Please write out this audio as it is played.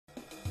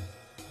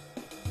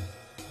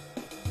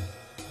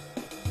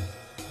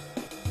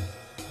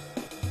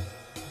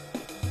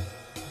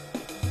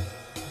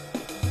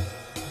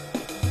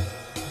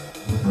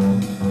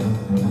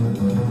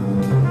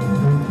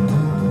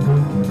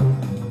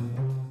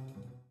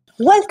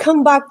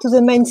Welcome back to the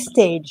main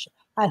stage.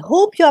 I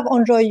hope you have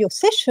enjoyed your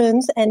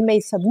sessions and made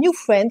some new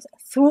friends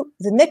through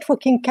the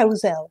networking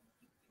carousel.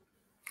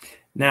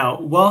 Now,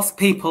 whilst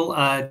people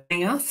are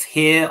joining us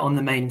here on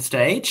the main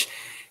stage,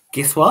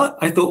 guess what?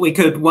 I thought we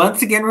could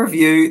once again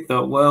review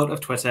the world of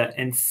Twitter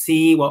and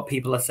see what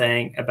people are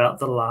saying about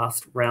the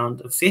last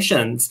round of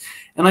sessions.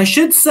 And I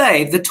should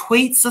say the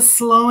tweets are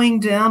slowing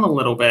down a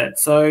little bit,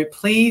 so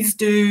please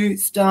do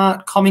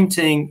start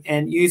commenting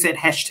and use that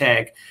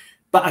hashtag.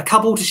 But a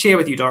couple to share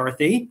with you,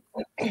 Dorothy.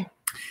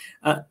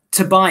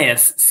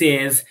 Tobias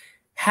says,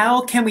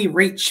 how can we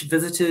reach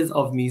visitors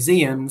of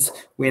museums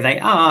where they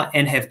are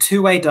and have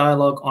two-way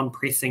dialogue on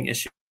pressing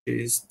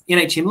issues?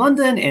 NHM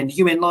London and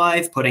UN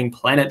Live putting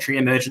planetary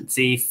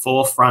emergency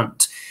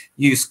forefront.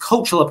 Use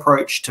cultural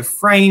approach to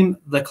frame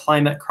the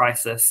climate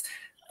crisis.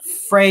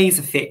 Phrase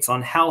effects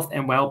on health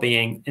and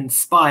well-being.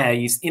 Inspire,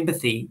 use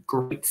empathy.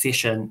 Great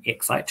session,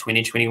 Excite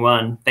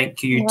 2021.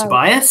 Thank you, Wow.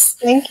 Tobias.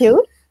 Thank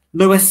you.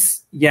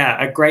 Lewis,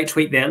 yeah, a great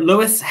tweet there.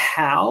 Lewis,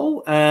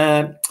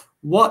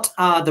 what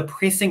are the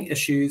pressing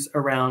issues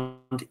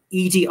around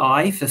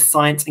EDI for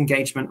science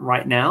engagement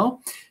right now?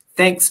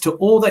 Thanks to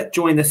all that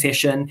joined the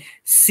session.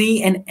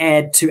 See and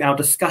add to our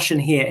discussion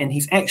here. And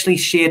he's actually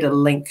shared a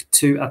link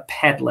to a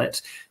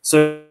Padlet.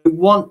 So if you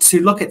want to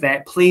look at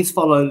that, please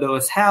follow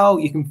Lewis Howe.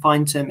 You can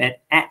find him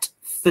at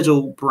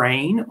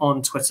FiddleBrain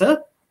on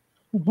Twitter.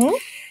 Mm-hmm.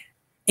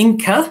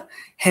 Inca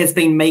has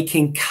been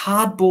making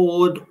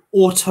cardboard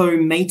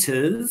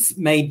automators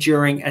made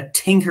during a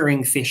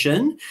tinkering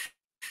session.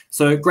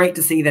 So great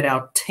to see that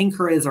our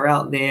tinkerers are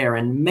out there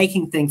and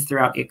making things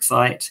throughout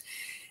Excite.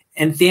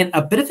 And then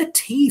a bit of a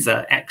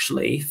teaser,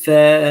 actually,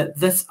 for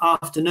this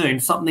afternoon,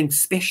 something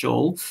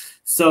special.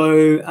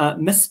 So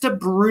Mr.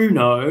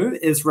 Bruno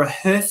is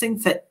rehearsing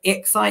for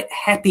Excite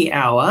Happy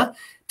Hour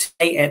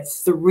today at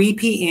 3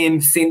 p.m.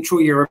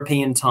 Central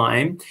European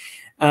Time.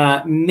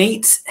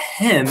 Meet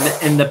him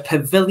in the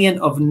Pavilion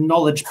of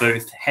Knowledge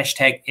booth,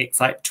 hashtag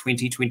Excite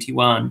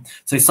 2021.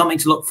 So something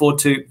to look forward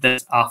to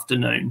this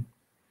afternoon.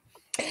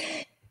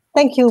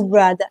 Thank you,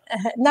 Brad.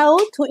 Now,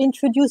 to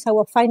introduce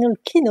our final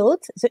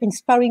keynote, the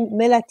inspiring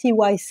Melati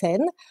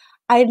Wijsen,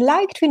 I'd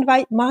like to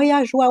invite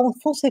Maria João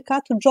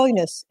Fonseca to join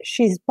us.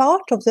 She's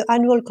part of the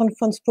annual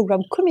conference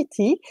program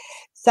committee,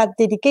 that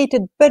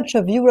dedicated bunch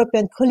of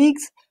European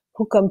colleagues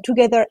who come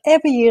together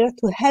every year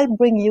to help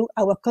bring you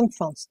our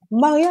conference.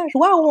 Maria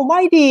João,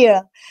 my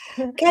dear,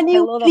 can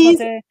you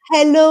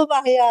hello,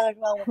 Maria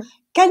João.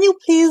 Can you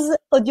please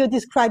audio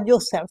describe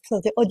yourself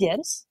to the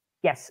audience?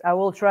 Yes, I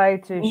will try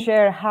to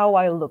share how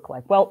I look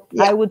like. Well,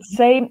 yeah. I would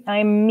say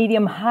I'm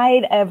medium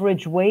height,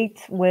 average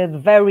weight, with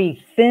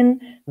very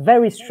thin,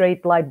 very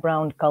straight, light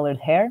brown colored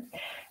hair.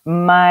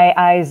 My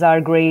eyes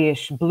are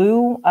grayish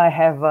blue. I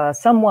have a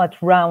somewhat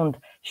round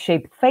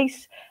shaped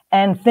face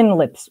and thin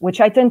lips,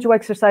 which I tend to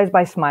exercise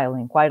by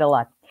smiling quite a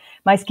lot.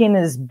 My skin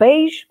is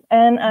beige,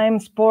 and I'm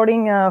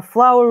sporting a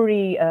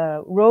flowery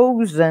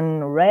rose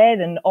and red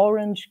and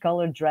orange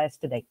colored dress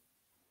today.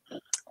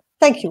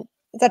 Thank you.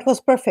 That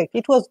was perfect.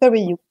 It was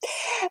very you.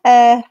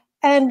 And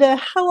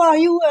how are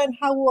you, and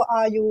how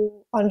are you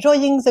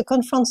enjoying the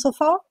conference so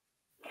far?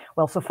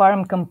 Well, so far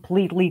I'm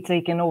completely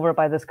taken over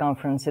by this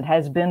conference. It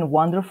has been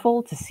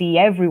wonderful to see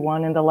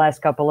everyone in the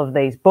last couple of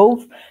days,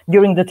 both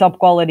during the top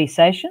quality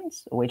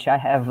sessions, which I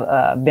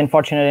have been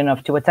fortunate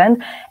enough to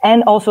attend,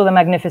 and also the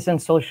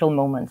magnificent social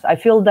moments. I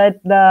feel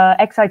that the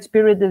Excite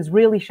spirit is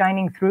really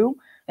shining through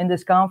in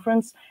this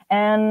conference,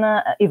 and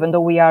even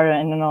though we are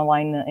in an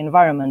online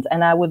environment.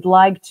 And I would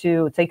like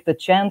to take the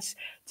chance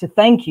to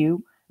thank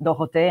you,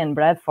 Dorothée and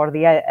Brad, for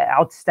the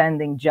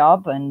outstanding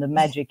job and the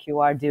magic you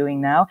are doing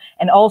now,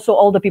 and also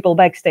all the people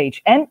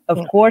backstage, and of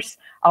course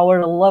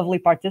our lovely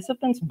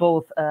participants,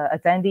 both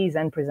attendees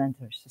and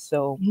presenters.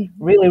 So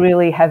really,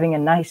 really having a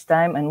nice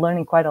time and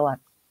learning quite a lot.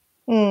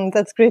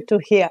 That's great to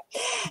hear.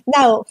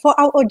 Now, for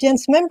our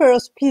audience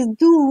members, please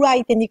do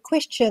write any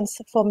questions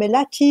for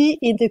Melati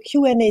in the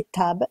Q&A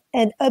tab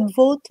and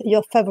upvote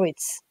your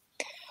favorites.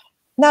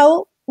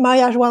 Now,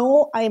 Maria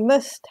João, I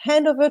must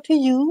hand over to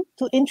you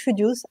to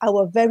introduce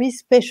our very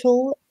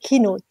special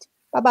keynote.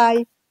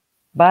 Bye-bye.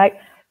 Bye.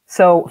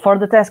 So, for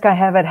the task I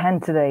have at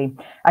hand today,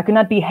 I could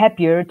not be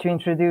happier to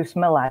introduce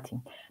Melati.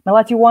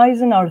 Melati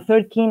Wijsen, our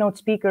third keynote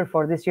speaker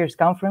for this year's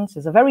conference,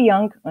 is a very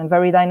young and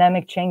very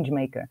dynamic change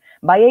maker.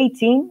 By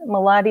 18,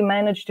 Melati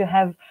managed to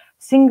have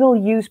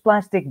single-use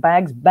plastic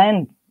bags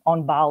banned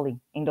on Bali,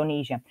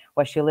 Indonesia,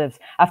 where she lives,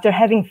 after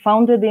having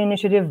founded the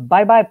initiative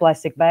Bye Bye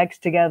Plastic Bags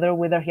together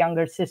with her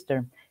younger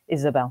sister,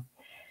 Isabel.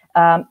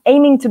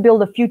 Aiming to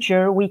build a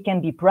future we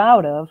can be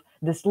proud of,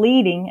 this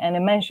leading and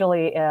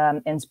immensely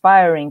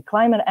inspiring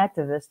climate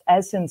activist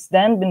has since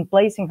then been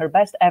placing her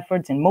best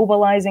efforts in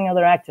mobilizing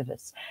other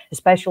activists,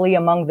 especially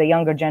among the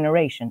younger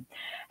generation.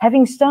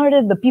 Having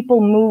started the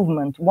people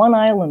movement, One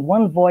Island,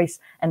 One Voice,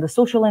 and the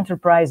social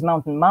enterprise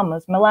Mountain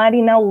Mamas,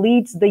 Melati now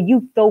leads the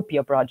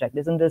YOUTHTOPIA project.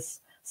 Isn't this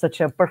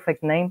such a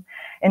perfect name?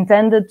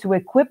 Intended to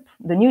equip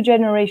the new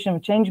generation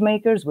of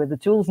changemakers with the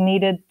tools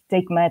needed to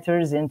take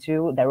matters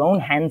into their own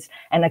hands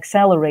and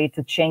accelerate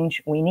the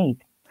change we need.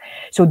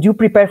 So do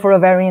prepare for a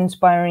very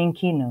inspiring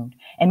keynote,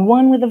 and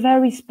one with a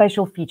very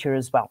special feature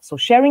as well. So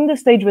sharing the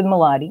stage with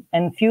Melati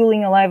and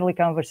fueling a lively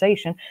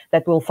conversation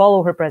that will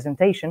follow her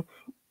presentation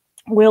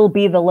will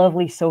be the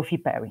lovely Sophie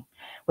Perry.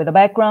 With a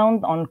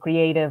background on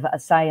creative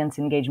science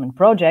engagement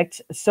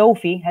projects,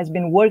 Sophie has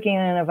been working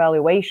in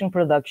evaluation,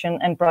 production,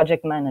 and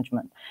project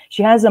management.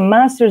 She has a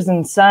master's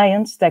in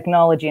science,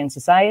 technology, and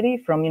society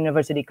from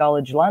University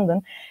College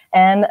London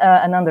and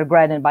an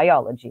undergrad in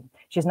biology.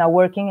 She's now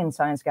working in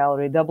Science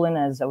Gallery Dublin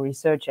as a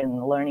research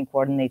and learning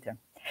coordinator.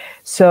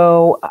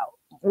 So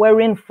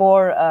we're in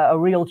for a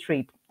real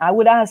treat. I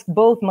would ask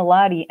both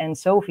Melati and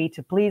Sophie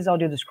to please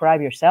audio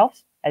describe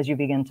yourselves as you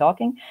begin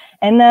talking.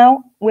 And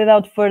now,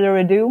 without further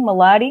ado,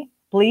 Melati,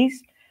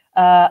 please,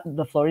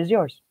 the floor is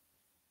yours.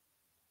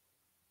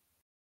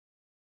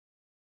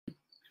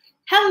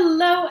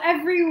 Hello,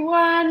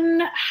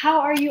 everyone.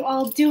 How are you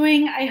all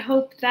doing? I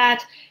hope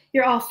that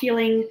you're all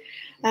feeling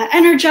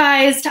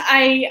energized.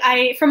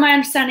 From my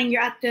understanding,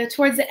 you're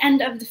towards the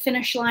end of the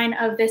finish line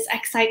of this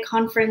Excite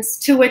conference,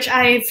 to which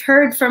I've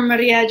heard from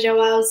Maria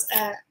Joao's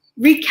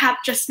recap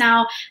just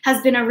now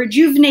has been a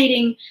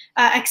rejuvenating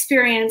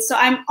experience. So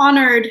I'm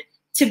honored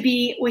to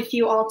be with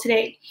you all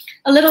today.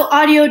 A little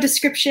audio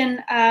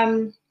description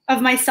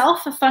of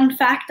myself. A fun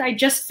fact, I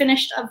just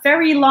finished a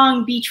very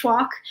long beach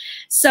walk.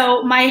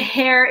 So my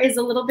hair is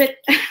a little bit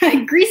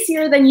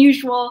greasier than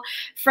usual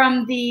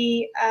from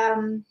the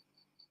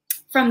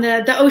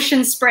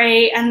ocean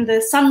spray and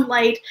the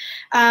sunlight.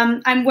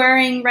 I'm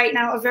wearing right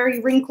now a very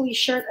wrinkly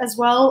shirt as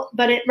well,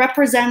 but it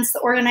represents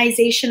the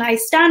organization I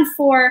stand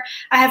for.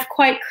 I have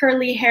quite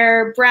curly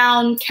hair,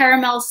 brown,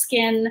 caramel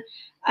skin,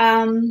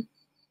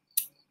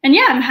 and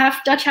yeah, I'm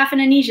half Dutch, half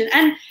Indonesian.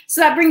 And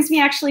so that brings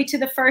me actually to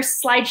the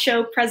first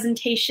slideshow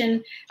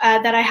presentation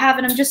that I have,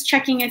 and I'm just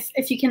checking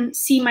if you can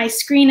see my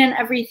screen and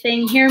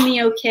everything, hear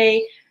me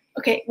okay.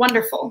 Okay,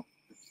 wonderful.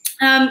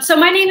 So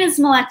my name is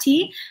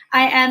Melati.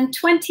 I am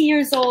 20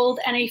 years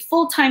old and a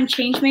full-time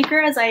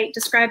changemaker, as I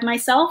describe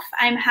myself.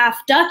 I'm half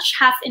Dutch,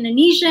 half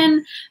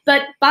Indonesian,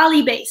 but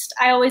Bali-based.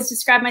 I always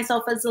describe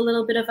myself as a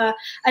little bit of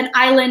an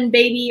island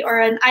baby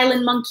or an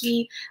island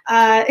monkey,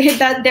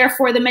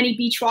 therefore the many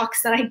beach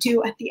walks that I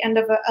do at the end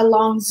of a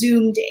long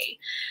Zoom day.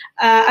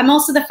 I'm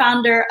also the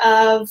founder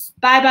of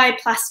Bye Bye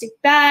Plastic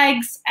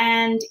Bags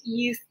and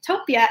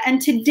YOUTHTOPIA.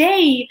 And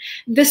today,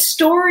 the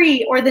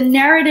story or the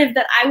narrative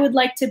that I would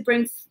like to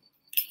bring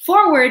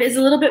forward is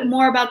a little bit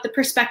more about the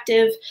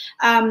perspective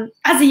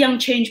as a young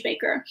change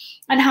maker,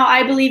 and how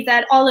I believe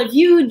that all of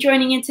you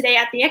joining in today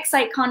at the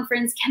Excite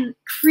conference can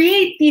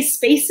create these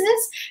spaces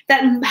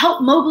that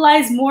help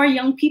mobilize more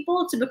young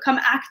people to become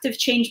active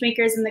change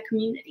makers in the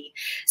community.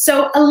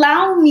 So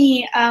allow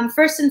me,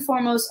 first and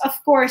foremost, of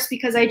course,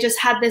 because I just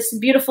had this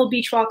beautiful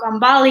beach walk on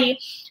Bali,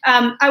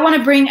 I want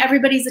to bring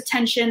everybody's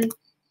attention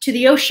to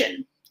the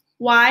ocean.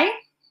 Why?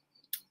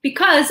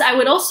 Because I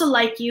would also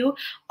like you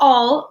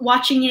all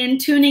watching in,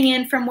 tuning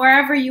in from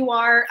wherever you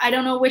are. I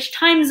don't know which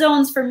time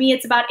zones. For me,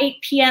 it's about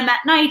 8 p.m. at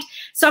night.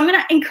 So I'm going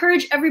to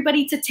encourage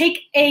everybody to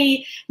take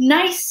a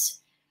nice,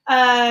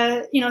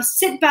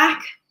 sit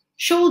back,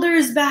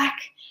 shoulders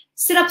back,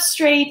 sit up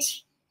straight.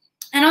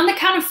 And on the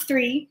count of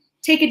 3,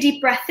 take a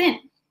deep breath in.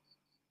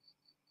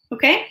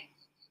 Okay?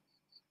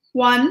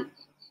 1,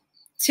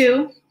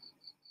 2,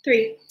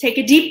 3. Take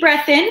a deep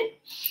breath in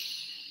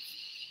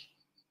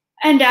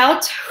and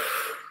out.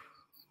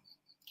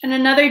 And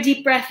another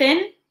deep breath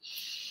in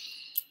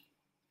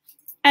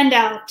and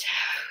out.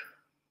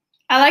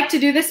 I like to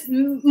do this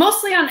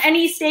mostly on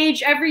any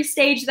stage, every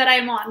stage that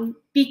I'm on,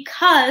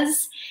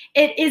 because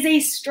it is a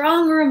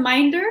strong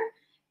reminder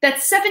that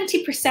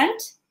 70%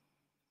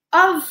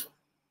 of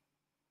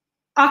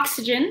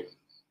oxygen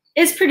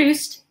is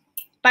produced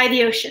by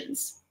the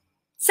oceans.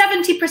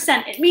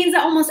 70%. It means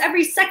that almost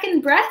every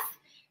second breath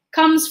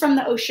comes from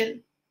the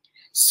ocean.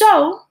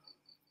 So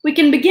we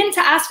can begin to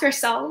ask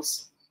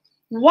ourselves,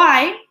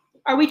 why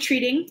are we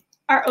treating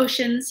our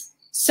oceans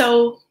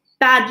so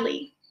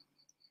badly?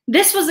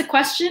 This was a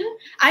question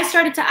I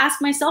started to ask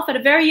myself at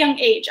a very young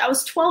age. I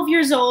was 12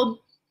 years old,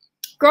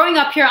 growing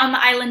up here on the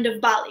island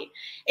of Bali,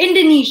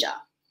 Indonesia,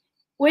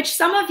 which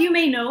some of you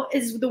may know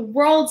is the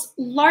world's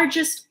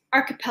largest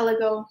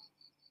archipelago.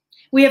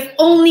 We have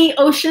only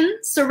ocean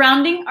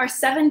surrounding our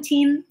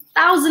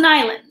 17,000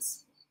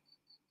 islands.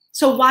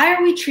 So why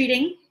are we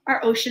treating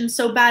our oceans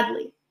so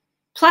badly?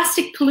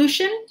 Plastic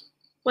pollution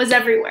was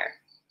everywhere.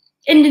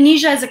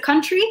 Indonesia as a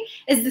country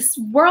is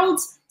the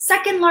world's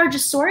second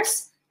largest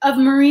source of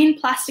marine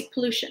plastic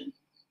pollution.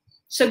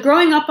 So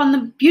growing up on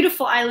the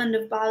beautiful island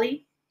of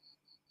Bali,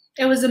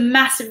 it was a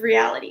massive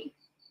reality.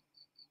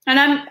 And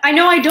I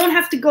know I don't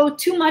have to go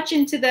too much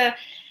into the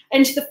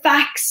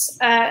facts.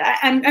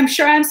 I'm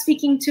sure I'm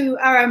speaking to,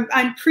 or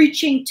I'm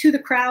preaching to the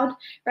crowd,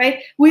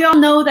 right? We all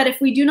know that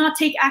if we do not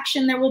take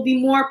action, there will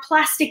be more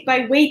plastic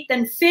by weight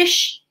than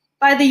fish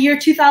by the year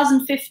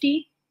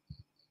 2050.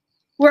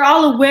 We're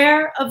all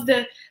aware of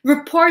the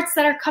reports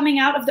that are coming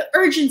out, of the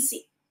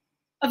urgency,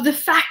 of the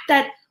fact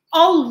that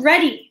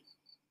already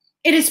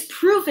it is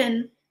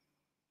proven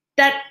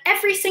that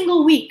every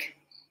single week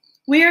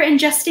we're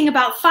ingesting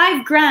about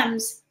 5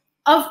 grams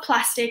of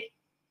plastic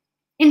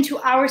into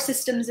our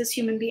systems as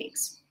human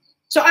beings.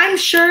 So I'm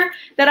sure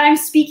that I'm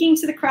speaking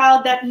to the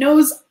crowd that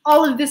knows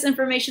all of this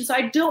information, so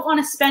I don't want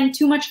to spend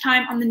too much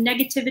time on the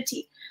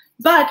negativity.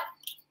 But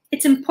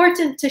it's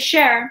important to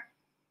share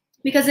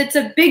because it's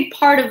a big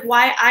part of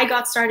why I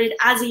got started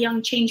as a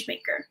young change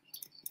maker,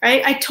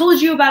 right? I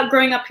told you about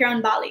growing up here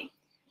on Bali.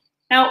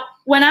 Now,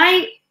 when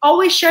I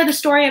always share the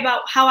story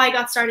about how I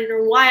got started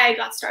or why I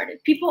got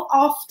started, people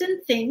often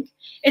think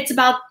it's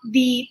about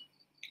the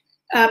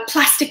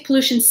plastic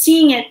pollution,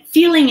 seeing it,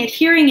 feeling it,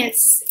 hearing it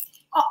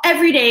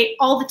every day,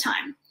 all the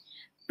time.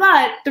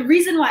 But the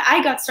reason why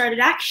I got started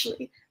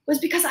actually was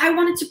because I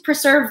wanted to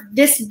preserve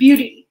this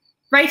beauty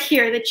right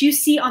here that you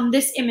see on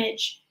this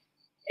image.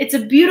 It's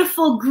a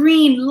beautiful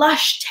green,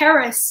 lush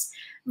terrace,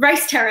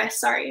 rice terrace,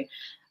 sorry,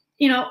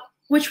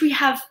 which we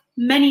have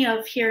many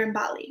of here in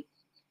Bali.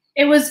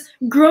 It was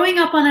growing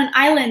up on an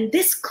island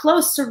this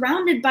close,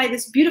 surrounded by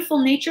this beautiful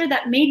nature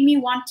that made me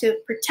want to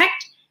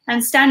protect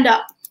and stand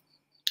up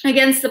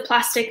against the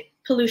plastic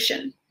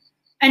pollution.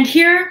 And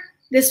here,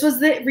 this was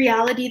the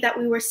reality that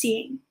we were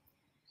seeing.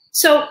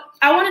 So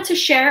I wanted to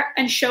share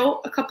and show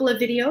a couple of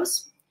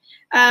videos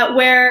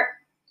where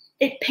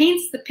it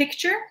paints the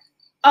picture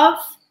of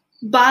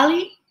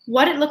Bali,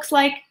 what it looks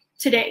like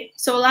today.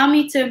 So allow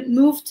me to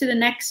move to the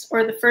next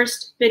or the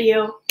first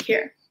video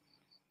here.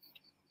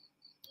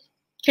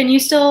 Can you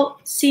still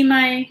see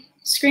my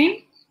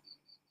screen?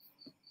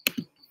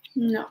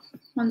 No,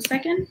 1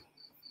 second.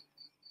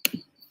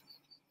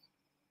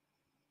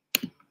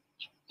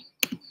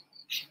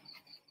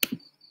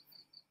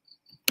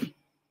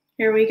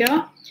 Here we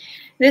go.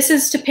 This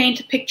is to paint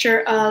a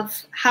picture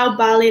of how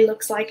Bali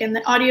looks like, and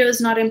the audio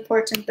is not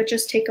important, but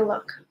just take a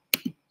look.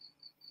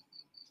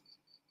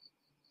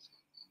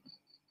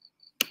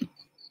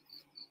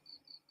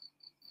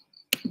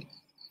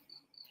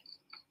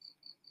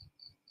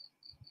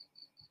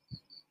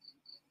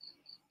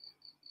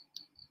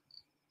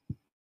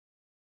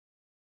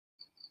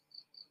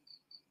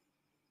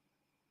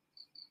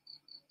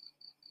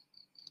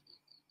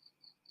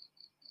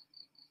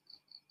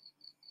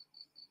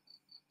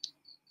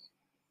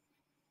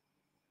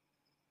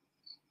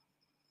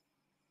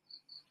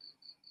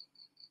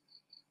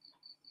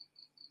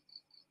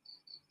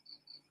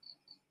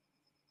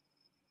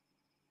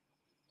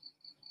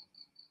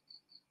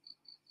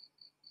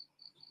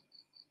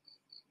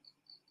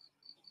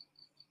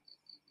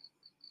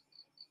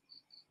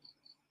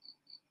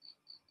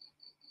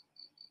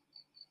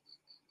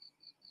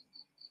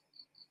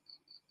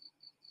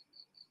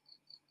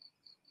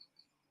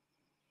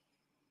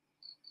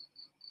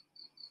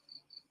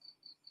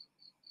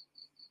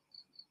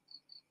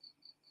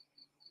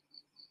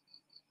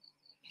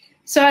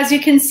 So as you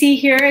can see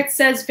here, it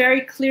says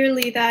very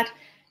clearly that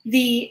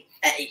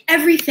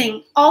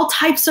everything, all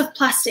types of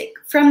plastic,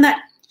 from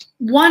that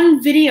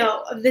one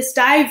video of this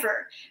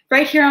diver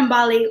right here on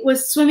Bali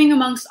was swimming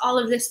amongst all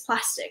of this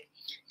plastic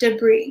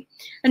debris.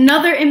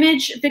 Another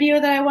video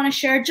that I want to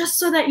share, just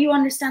so that you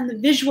understand the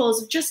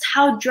visuals of just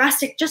how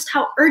drastic, just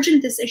how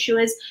urgent this issue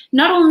is,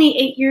 not only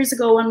 8 years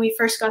ago when we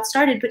first got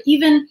started, but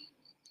even,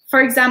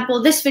 for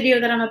example, this video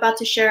that I'm about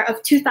to share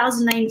of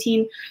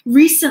 2019,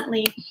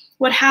 recently,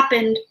 what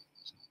happened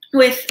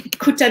with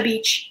Kuta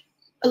Beach,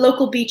 a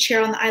local beach here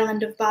on the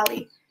island of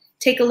Bali.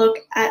 Take a look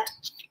at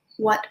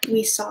what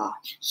we saw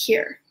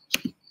here.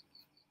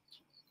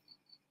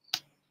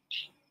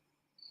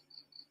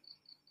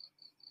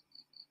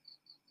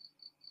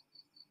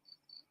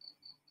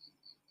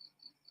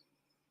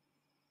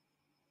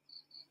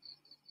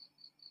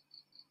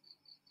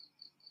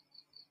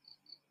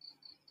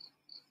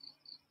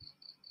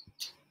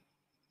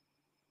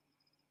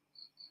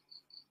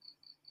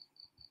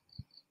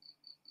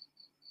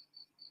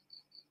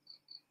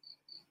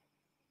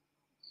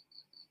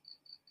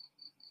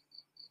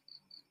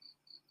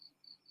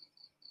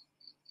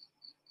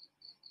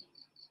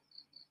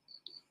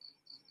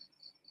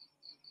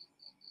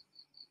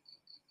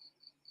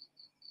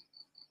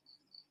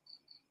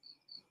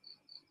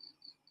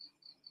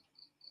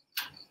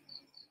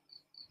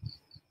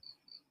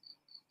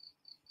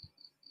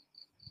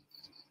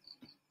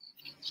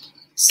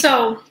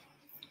 So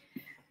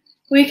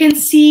we can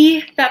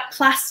see that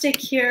plastic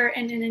here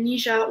in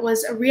Indonesia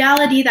was a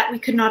reality that we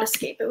could not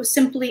escape. It was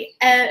simply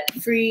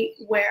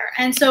everywhere.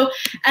 And so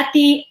at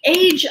the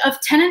age of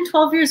 10 and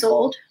 12 years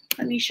old,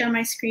 let me share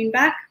my screen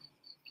back,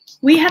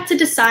 we had to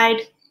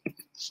decide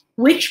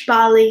which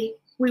Bali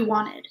we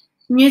wanted.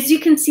 And as you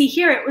can see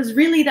here, it was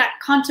really that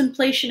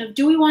contemplation of,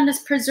 do we want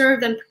to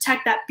preserve and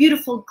protect that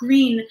beautiful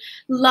green,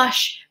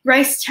 lush,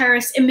 rice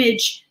terrace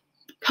image,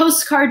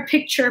 postcard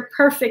picture,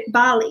 perfect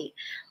Bali?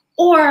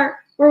 Or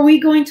were we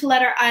going to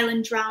let our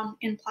island drown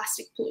in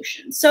plastic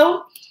pollution?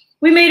 So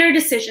we made our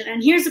decision.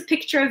 And here's a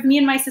picture of me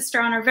and my sister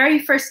on our very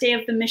first day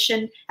of the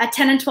mission at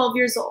 10 and 12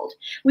 years old.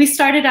 We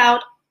started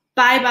out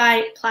Bye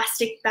Bye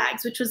Plastic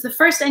Bags, which was the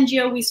first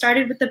NGO. We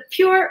started with the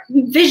pure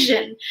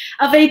vision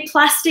of a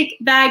plastic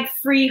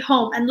bag-free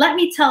home. And let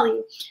me tell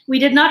you, we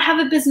did not have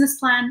a business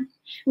plan.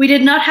 We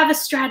did not have a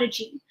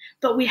strategy.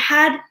 but we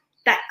had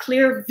that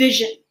clear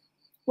vision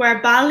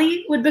where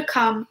Bali would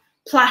become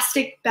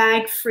plastic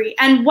bag free.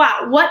 And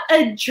wow, what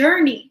a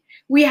journey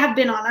we have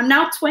been on. I'm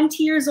now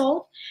 20 years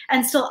old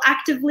and still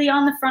actively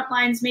on the front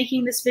lines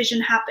making this vision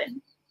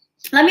happen.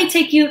 Let me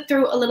take you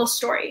through a little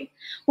story.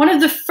 One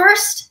of the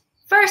first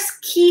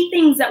key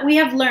things that we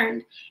have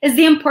learned is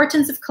the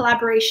importance of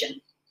collaboration,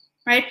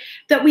 right?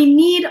 That we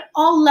need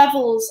all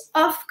levels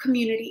of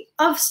community,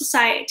 of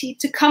society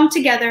to come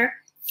together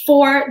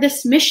for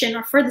this mission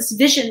or for this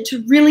vision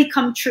to really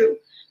come true.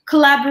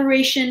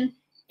 Collaboration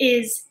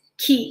is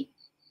key.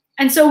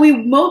 And so we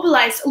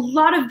mobilized a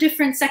lot of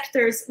different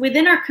sectors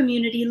within our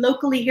community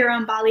locally here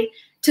on Bali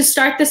to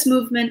start this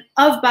movement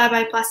of Bye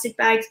Bye Plastic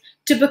Bags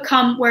to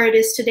become where it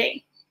is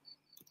today.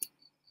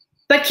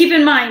 But keep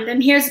in mind,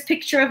 and here's a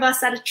picture of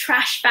us at a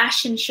trash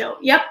fashion show.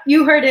 Yep,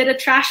 you heard it, a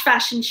trash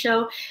fashion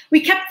show.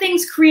 We kept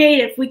things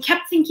creative. We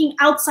kept thinking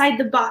outside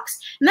the box.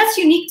 And that's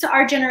unique to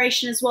our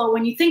generation as well.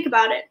 When you think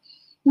about it,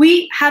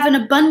 we have an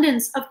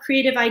abundance of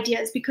creative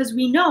ideas because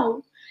we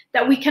know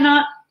that we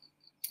cannot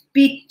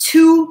be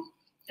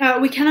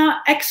we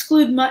cannot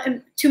exclude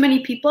too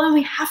many people, and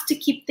we have to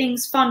keep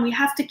things fun. We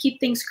have to keep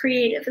things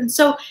creative. And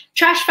so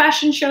trash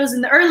fashion shows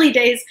in the early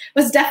days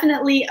was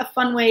definitely a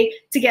fun way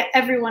to get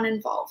everyone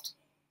involved.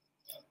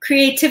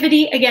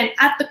 Creativity, again,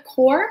 at the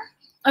core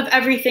of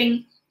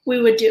everything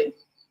we would do.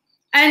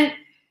 And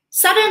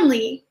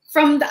suddenly,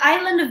 from the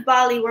island of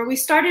Bali, where we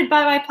started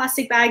Bye Bye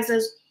Plastic Bags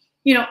as,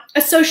 you know,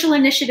 a social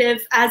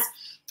initiative, as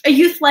a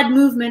youth-led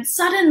movement,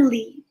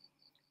 suddenly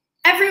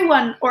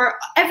everyone or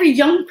every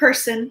young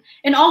person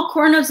in all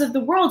corners of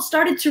the world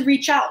started to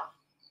reach out.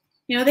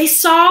 You know, they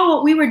saw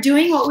what we were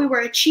doing, what we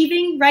were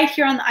achieving right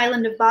here on the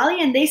island of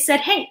Bali, and they said,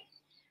 hey,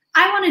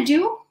 I want to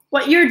do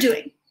what you're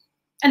doing.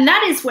 And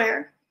that is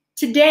where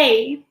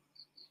today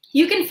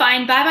you can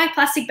find Bye Bye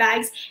Plastic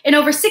Bags in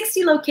over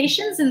 60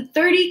 locations in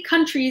 30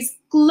 countries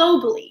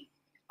globally,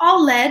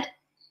 all led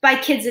by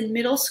kids in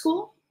middle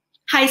school,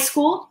 high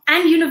school,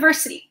 and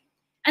university.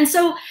 And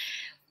so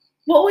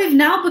what we've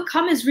now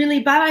become is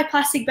really Bye Bye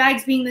Plastic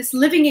Bags being this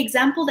living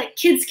example that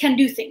kids can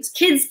do things.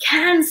 Kids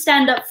can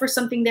stand up for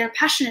something they're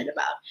passionate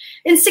about.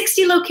 In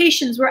 60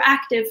 locations, we're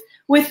active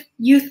with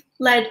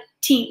youth-led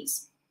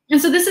teams.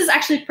 And so this is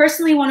actually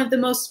personally one of the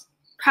most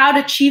proud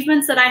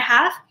achievements that I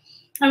have,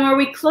 and where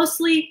we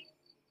closely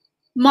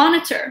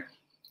monitor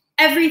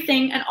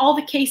everything and all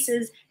the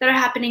cases that are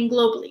happening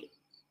globally.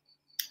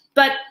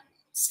 But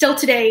still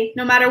today,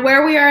 no matter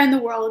where we are in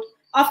the world,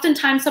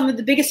 oftentimes some of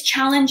the biggest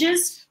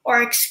challenges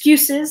or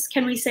excuses,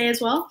 can we say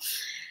as well,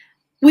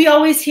 we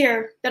always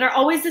hear that are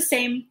always the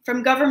same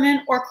from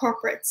government or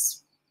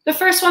corporates. The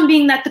first one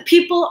being that the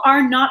people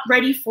are not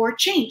ready for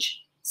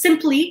change,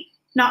 simply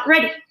not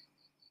ready.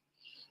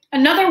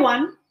 Another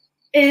one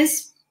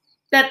is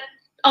that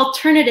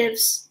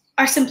alternatives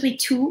are simply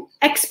too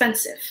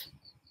expensive.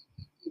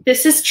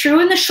 This is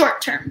true in the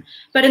short term,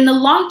 but in the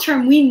long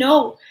term, we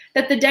know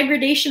that the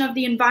degradation of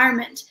the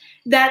environment,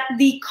 that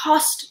the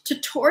cost to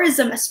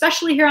tourism,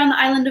 especially here on the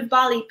island of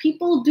Bali,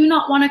 people do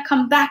not want to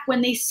come back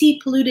when they see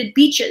polluted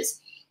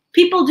beaches.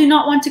 People do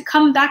not want to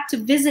come back to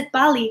visit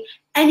Bali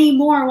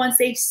anymore once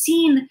they've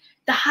seen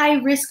the high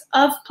risk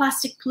of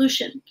plastic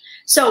pollution.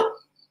 So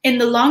in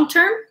the long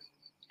term,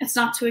 it's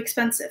not too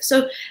expensive.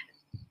 So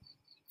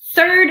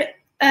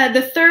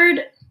the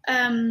third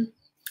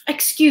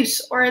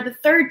excuse or the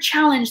third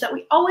challenge that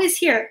we always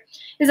hear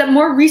is that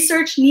more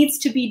research needs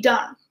to be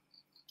done.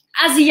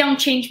 As a young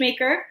change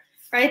maker,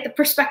 right, the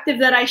perspective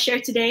that I share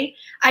today,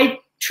 I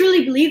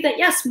truly believe that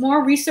yes,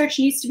 more research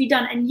needs to be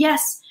done. And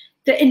yes,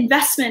 the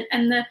investment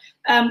and the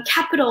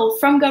capital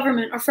from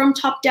government or from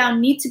top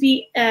down need to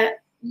be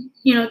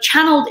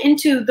channeled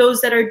into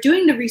those that are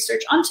doing the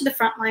research onto the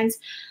front lines.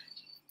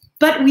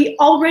 But we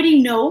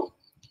already know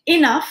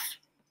enough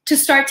to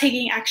start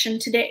taking action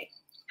today.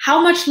 How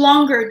much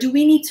longer do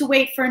we need to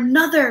wait for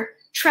another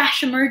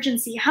trash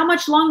emergency? How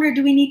much longer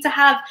do we need to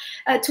have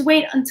to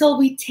wait until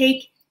we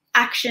take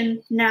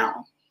action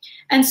now?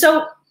 And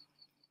so,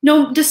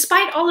 no,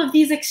 despite all of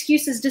these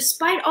excuses,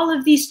 despite all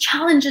of these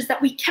challenges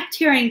that we kept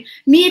hearing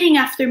meeting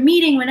after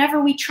meeting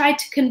whenever we tried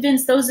to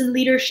convince those in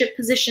leadership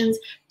positions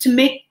to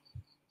make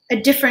a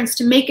difference,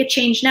 to make a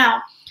change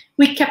now,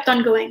 we kept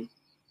on going.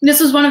 And this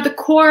was one of the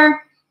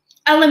core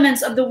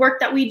elements of the work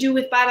that we do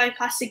with Bye Bye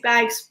Plastic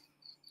Bags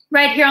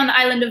right here on the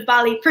island of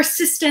Bali.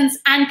 Persistence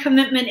and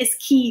commitment is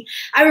key.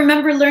 I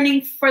remember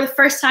learning for the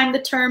first time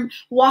the term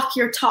walk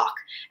your talk.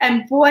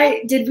 And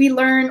boy, did we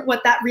learn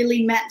what that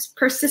really meant.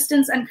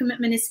 Persistence and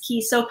commitment is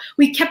key. So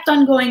we kept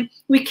on going.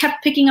 We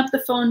kept picking up the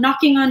phone,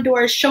 knocking on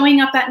doors,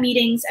 showing up at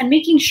meetings, and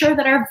making sure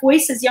that our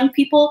voice as young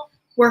people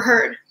were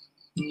heard.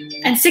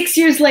 And 6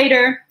 years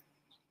later,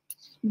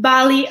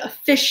 Bali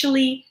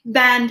officially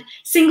banned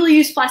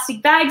single-use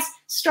plastic bags,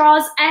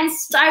 straws, and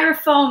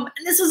styrofoam.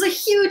 And this was a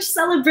huge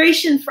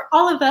celebration for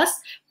all of us,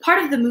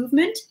 part of the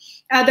movement.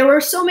 There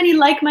were so many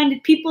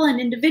like-minded people and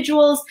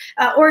individuals,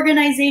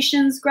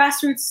 organizations,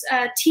 grassroots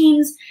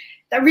teams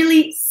that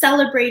really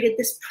celebrated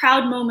this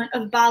proud moment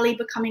of Bali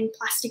becoming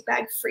plastic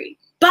bag free.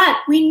 But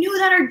we knew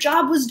that our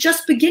job was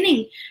just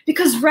beginning,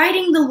 because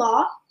writing the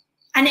law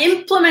and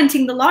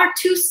implementing the law are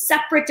two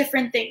separate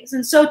different things.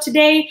 And so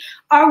today,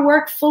 our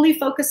work fully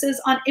focuses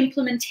on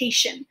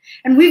implementation.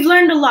 And we've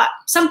learned a lot,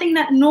 something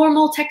that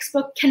normal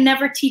textbook can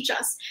never teach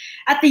us.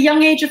 At the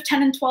young age of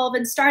 10 and 12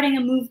 and starting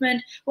a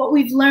movement, what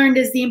we've learned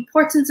is the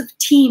importance of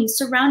teams,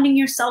 surrounding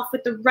yourself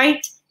with the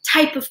right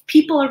type of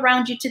people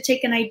around you to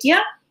take an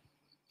idea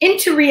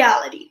into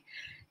reality.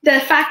 The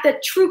fact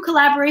that true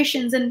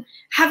collaborations and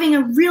having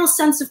a real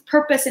sense of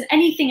purpose in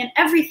anything and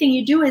everything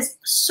you do is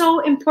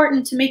so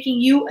important to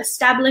making you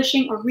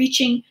establishing or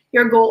reaching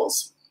your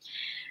goals.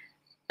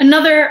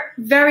 Another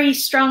very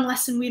strong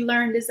lesson we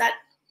learned is that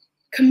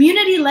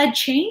community-led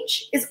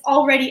change is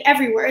already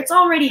everywhere. It's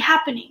already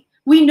happening.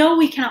 We know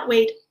we cannot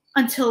wait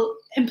until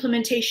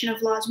implementation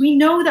of laws. We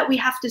know that we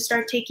have to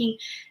start taking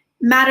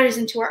matters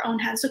into our own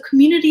hands. So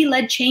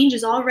community-led change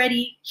is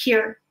already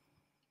here.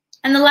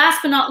 And the last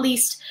but not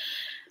least,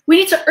 we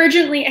need to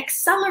urgently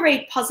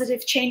accelerate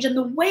positive change, and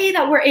the way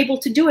that we're able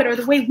to do it, or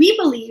the way we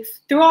believe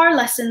through our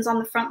lessons on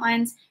the front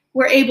lines,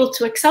 we're able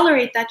to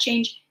accelerate that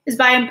change, is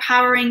by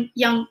empowering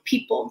young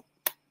people.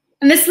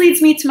 And this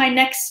leads me to my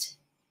next,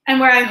 and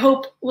where I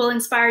hope will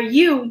inspire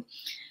you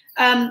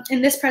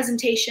in this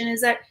presentation,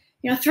 is that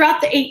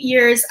throughout the 8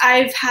 years,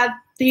 I've had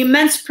the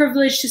immense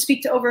privilege to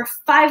speak to over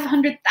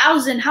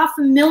 500,000,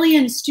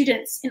 500,000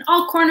 students in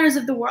all corners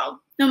of the world,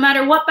 no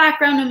matter what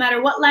background, no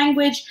matter what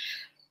language.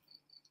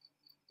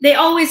 They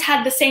always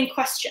had the same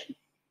question.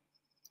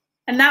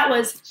 And that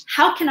was,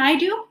 how can I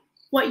do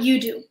what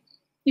you do?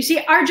 You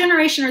see, our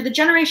generation, or the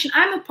generation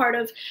I'm a part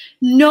of,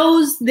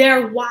 knows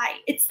their why.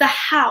 It's the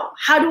how.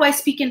 How do I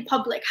speak in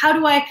public? How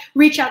do I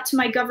reach out to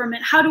my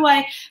government? How do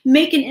I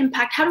make an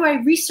impact? How do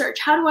I research?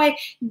 How do I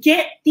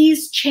get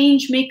these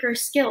change maker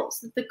skills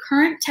that the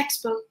current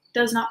textbook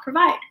does not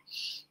provide?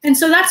 And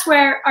so that's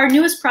where our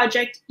newest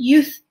project,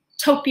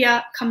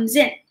 YOUTHTOPIA, comes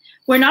in.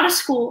 We're not a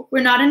school,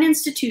 we're not an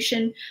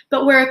institution,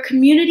 but we're a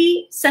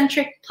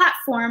community-centric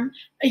platform,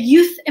 a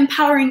youth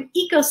empowering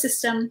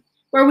ecosystem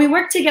where we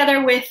work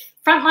together with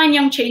frontline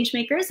young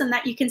changemakers, and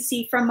that you can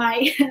see from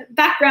my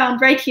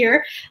background right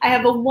here. I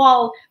have a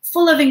wall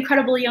full of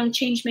incredible young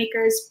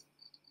changemakers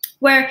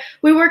where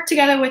we work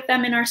together with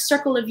them in our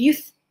Circle of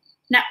Youth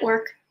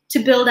network to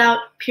build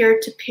out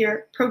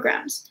peer-to-peer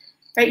programs.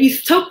 Right?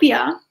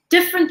 YOUTHTOPIA,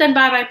 different than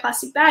Bye Bye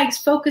Plastic Bags,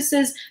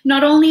 focuses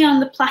not only on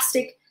the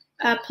plastic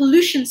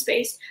pollution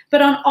space,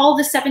 but on all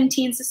the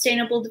 17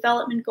 Sustainable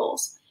Development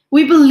Goals.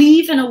 We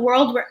believe in a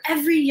world where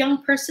every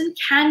young person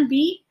can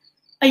be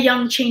a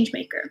young change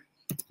maker.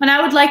 And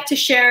I would like to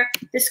share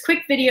this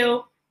quick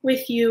video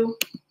with you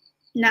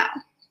now.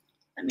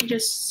 Let me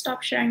just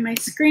stop sharing my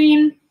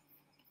screen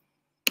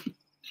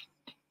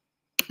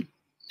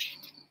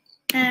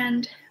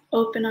and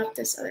open up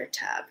this other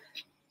tab.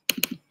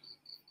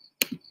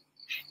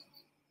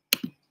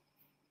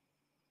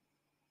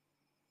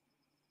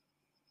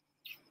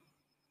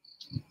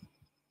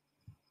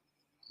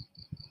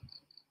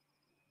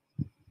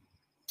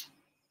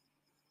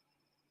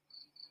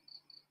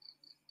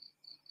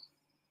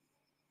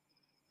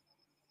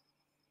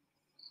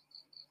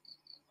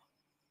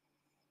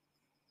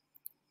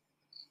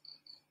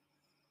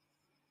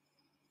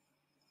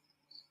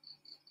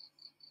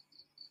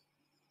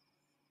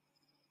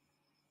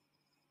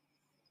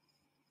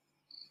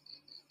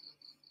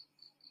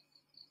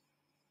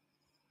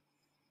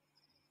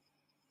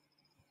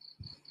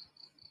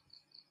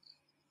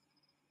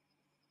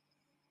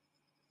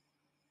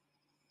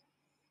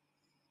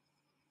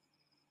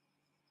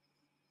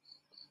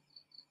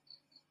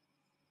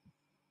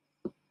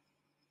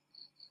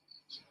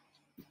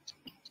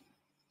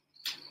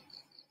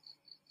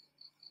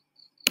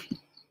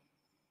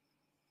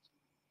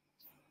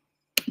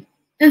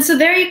 And so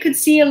there you could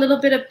see a little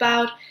bit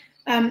about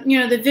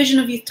the vision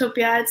of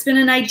YOUTHTOPIA. It's been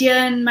an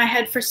idea in my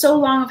head for so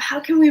long of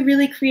how can we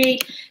really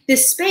create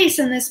this space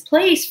and this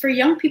place for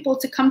young people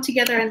to come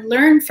together and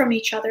learn from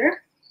each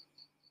other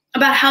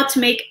about how to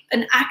make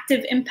an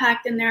active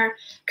impact in their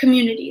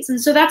communities.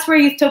 And so that's where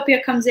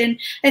YOUTHTOPIA comes in.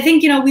 I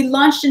think, we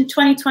launched in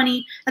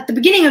 2020 at the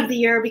beginning of the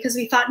year because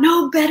we thought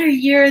no better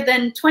year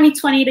than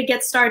 2020 to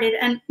get started.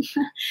 And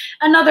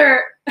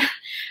another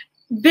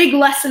big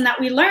lesson that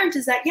we learned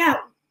is that,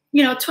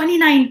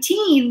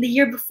 2019, the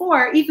year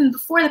before, even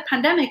before the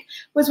pandemic,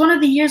 was one of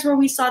the years where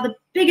we saw the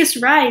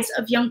biggest rise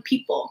of young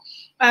people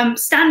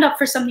stand up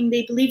for something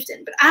they believed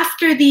in. But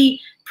after the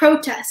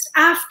protest,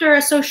 after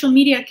a social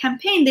media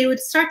campaign, they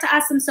would start to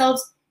ask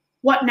themselves,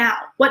 what now?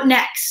 What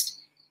next?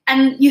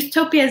 And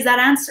YOUTHTOPIA is that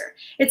answer.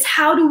 It's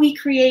how do we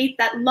create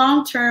that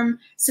long-term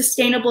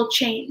sustainable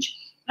change?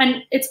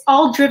 And it's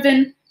all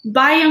driven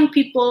by young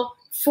people,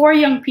 for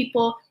young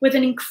people, with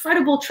an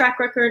incredible track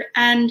record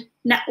and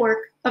network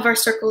of our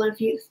Circle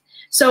of Youth.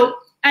 So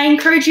I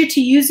encourage you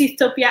to use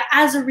YOUTHTOPIA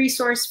as a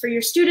resource for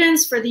your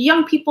students, for the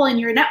young people in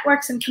your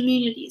networks and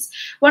communities.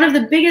 One of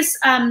the biggest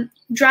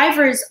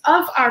drivers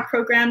of our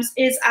programs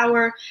is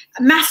our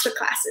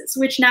masterclasses,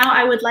 which now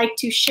I would like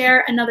to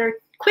share another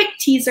quick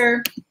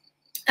teaser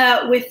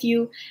with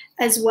you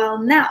as well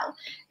now.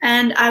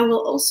 And I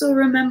will also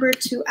remember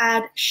to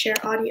add share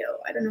audio.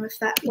 I don't know if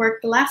that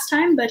worked the last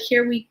time, but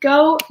here we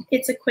go.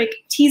 It's a quick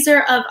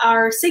teaser of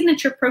our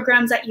signature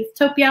programs at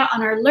Youthtopia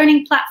on our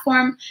learning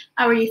platform,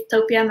 our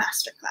Youthtopia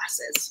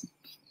Masterclasses.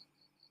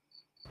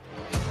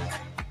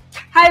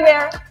 Hi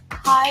there.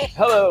 Hi.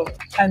 Hello.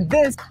 And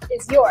this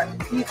is your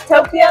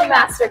Youthtopia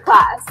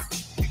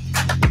Masterclass.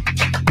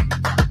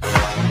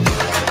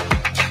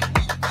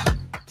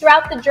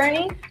 Throughout the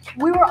journey,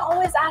 we were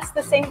always asked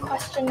the same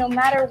question no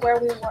matter where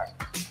we were.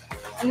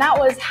 And that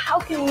was, how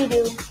can we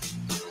do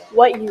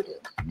what you do?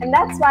 And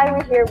that's why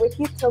we're here with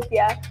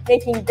Youthtopia,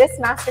 making this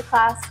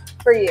masterclass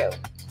for you.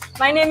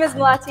 My name is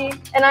Melati.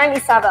 And I'm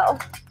Isabel.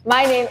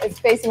 My name is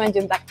Faisima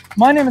Jindak.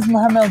 My name is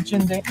Mohammed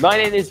Jinde. My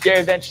name is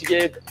Jerry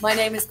Venchigib. My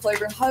name is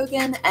Clover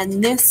Hogan,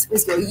 and this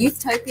was your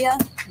Youthtopia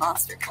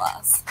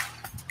Masterclass.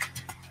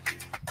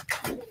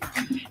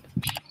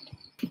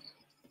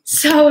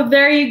 So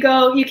there you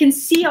go. You can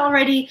see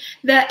already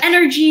the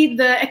energy,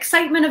 the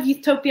excitement of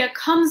Youthtopia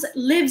comes,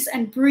 lives,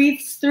 and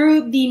breathes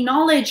through the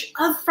knowledge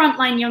of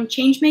frontline young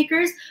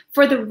changemakers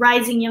for the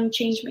rising young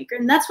changemaker.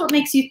 And that's what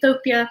makes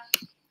Youthtopia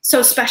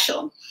so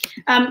special.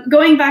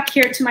 Going back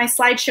here to my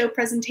slideshow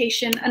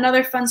presentation,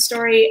 another fun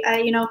story,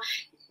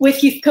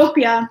 with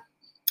Youthtopia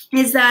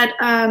is that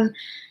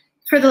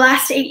for the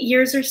last 8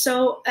 years or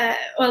so,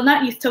 well,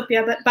 not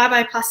Youthtopia, but Bye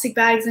Bye Plastic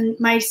Bags and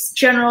my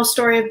general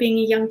story of being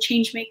a young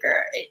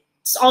changemaker.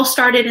 It's all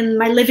started in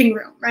my living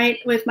room, right,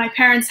 with my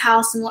parents'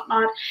 house and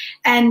whatnot.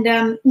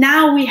 And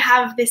now we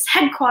have this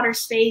headquarter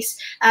space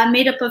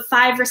made up of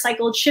 5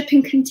 recycled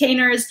shipping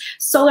containers,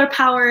 solar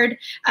powered.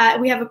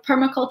 We have a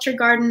permaculture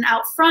garden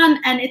out front,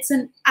 and it's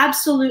an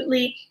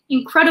absolutely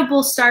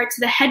incredible start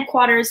to the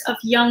headquarters of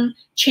young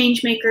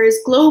changemakers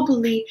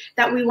globally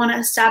that we want to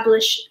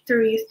establish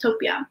through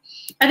Youthtopia.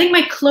 I think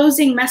my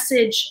closing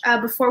message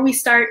before we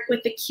start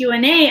with the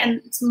Q&A,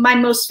 and it's my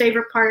most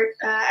favorite part,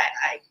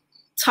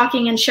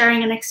 talking and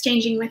sharing and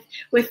exchanging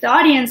with the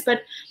audience,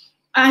 but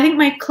I think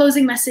my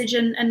closing message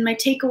and my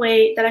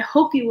takeaway that I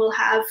hope you will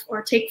have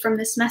or take from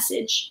this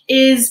message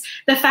is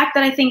the fact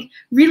that I think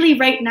really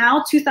right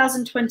now,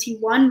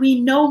 2021,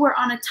 we know we're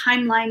on a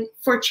timeline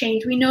for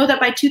change. We know that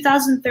by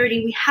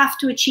 2030, we have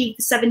to achieve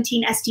the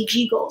 17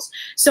 SDG goals.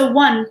 So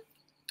 1,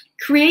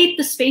 create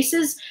the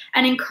spaces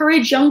and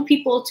encourage young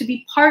people to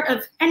be part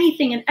of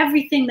anything and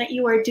everything that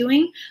you are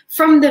doing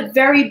from the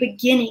very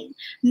beginning,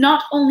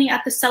 not only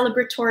at the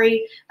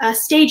celebratory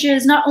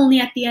stages, not only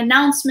at the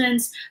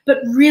announcements, but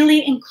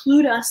really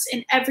include us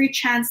in every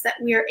chance that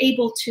we are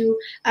able to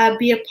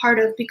be a part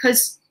of.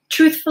 Because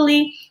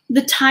truthfully,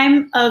 the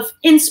time of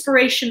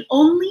inspiration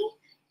only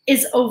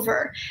is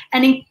over.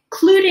 And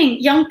including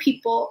young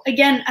people,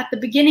 again, at the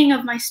beginning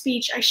of my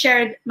speech, I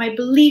shared my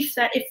belief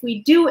that if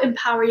we do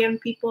empower young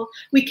people,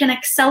 we can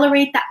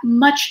accelerate that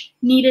much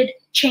needed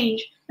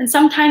change. And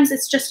sometimes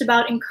it's just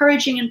about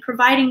encouraging and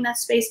providing that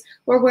space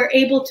where we're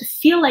able to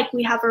feel like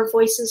we have our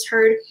voices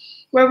heard,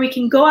 where we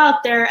can go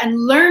out there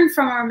and learn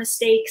from our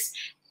mistakes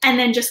and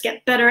then just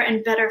get better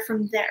and better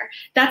from there.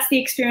 That's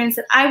the experience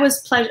that I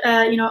was,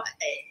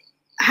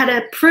 had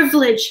a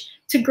privilege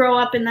to grow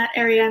up in that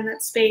area, in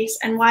that space,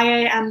 and why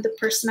I am the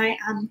person I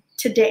am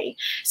today.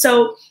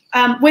 So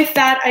with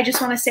that, I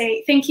just want to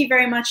say thank you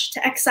very much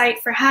to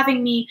Excite for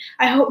having me.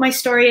 I hope my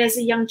story as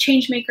a young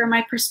changemaker,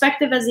 my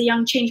perspective as a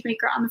young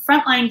changemaker on the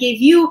front line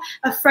gave you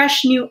a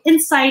fresh new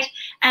insight,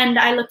 and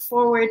I look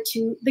forward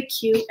to the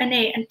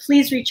Q&A. And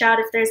please reach out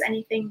if there's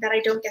anything that I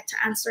don't get to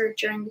answer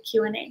during the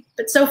Q&A.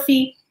 But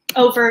Sophie,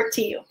 over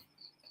to you.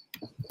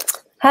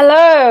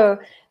 Hello.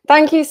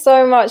 Thank you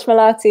so much,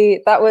 Melati.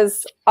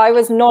 I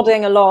was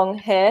nodding along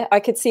here. I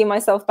could see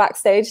myself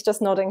backstage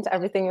just nodding to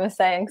everything you were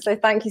saying. So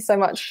thank you so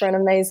much for an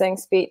amazing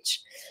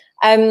speech.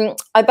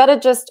 I better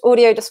just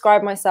audio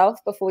describe myself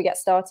before we get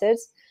started.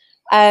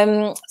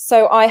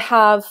 So I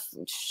have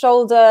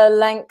shoulder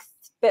length,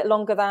 bit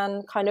longer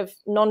than kind of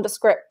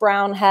nondescript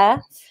brown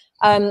hair.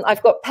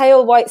 I've got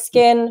pale white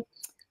skin.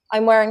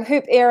 I'm wearing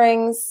hoop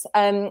earrings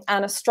and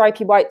a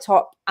stripy white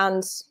top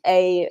and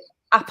a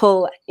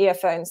Apple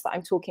earphones that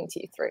I'm talking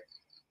to you through.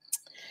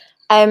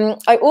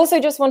 I also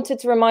just wanted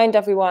to remind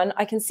everyone,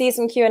 I can see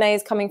some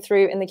Q&As coming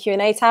through in the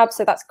Q&A tab,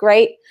 so that's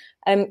great.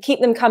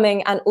 Keep them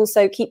coming and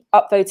also keep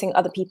upvoting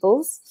other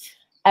people's.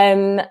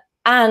 And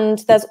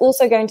there's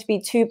also going to be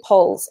 2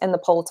 polls in the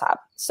poll tab.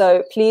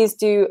 So please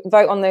do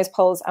vote on those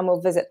polls and we'll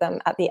visit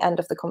them at the end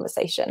of the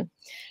conversation.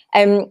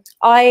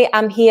 I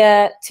am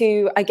here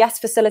to, I guess,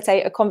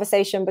 facilitate a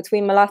conversation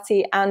between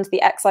Melati and the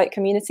Excite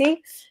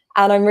community.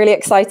 And I'm really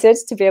excited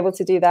to be able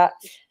to do that.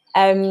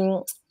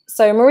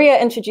 So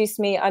Maria introduced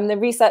me. I'm the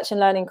Research and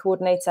Learning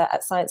Coordinator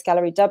at Science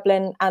Gallery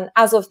Dublin. And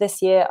as of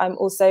this year, I'm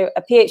also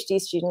a PhD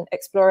student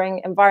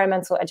exploring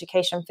environmental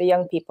education for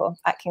young people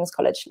at King's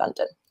College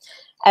London.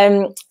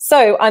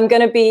 So I'm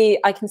going to be,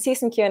 I can see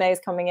some Q&As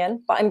coming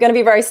in, but I'm going to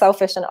be very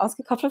selfish and ask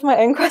a couple of my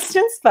own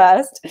questions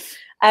first.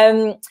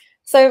 So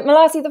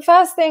Melati, the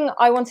first thing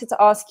I wanted to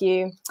ask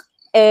you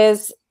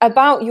is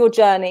about your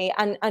journey,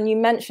 and you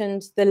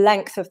mentioned the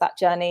length of that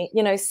journey.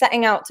 You know,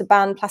 setting out to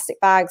ban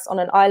plastic bags on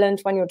an island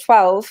when you're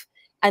 12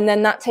 and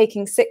then that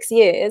taking 6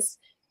 years,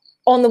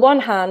 on the one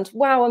hand,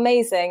 wow,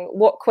 amazing,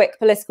 what quick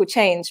political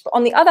change. But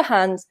on the other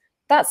hand,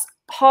 that's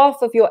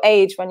half of your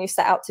age when you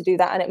set out to do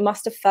that. And it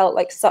must have felt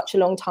like such a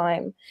long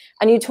time.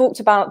 And you talked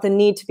about the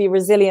need to be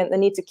resilient, the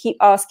need to keep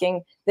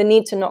asking, the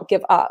need to not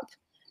give up.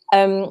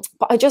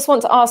 But I just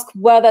want to ask,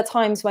 were there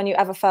times when you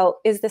ever felt,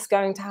 is this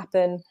going to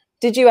happen?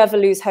 Did you ever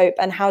lose hope?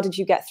 And how did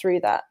you get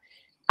through that?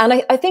 And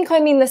I think I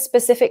mean this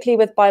specifically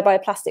with Bye Bye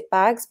Plastic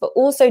Bags, but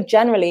also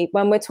generally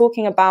when we're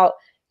talking about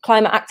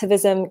climate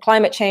activism,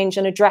 climate change,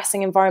 and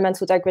addressing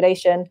environmental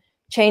degradation,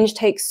 change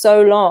takes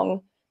so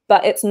long,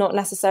 but it's not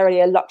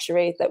necessarily a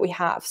luxury that we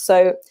have.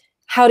 So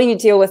how do you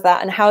deal with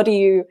that? And how do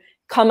you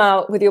come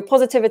out with your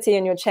positivity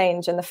and your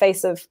change in the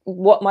face of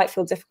what might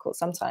feel difficult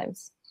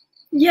sometimes?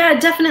 Yeah,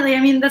 definitely.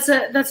 I mean, that's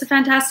a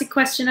fantastic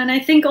question. And I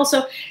think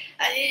also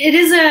it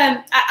is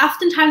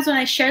oftentimes when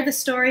I share the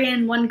story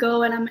in one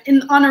go and I'm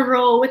on a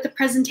roll with the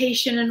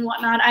presentation and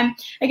whatnot, I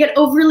get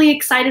overly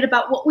excited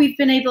about what we've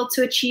been able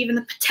to achieve and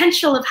the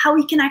potential of how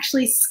we can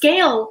actually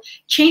scale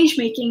change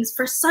makings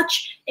for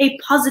such a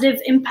positive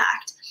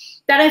impact,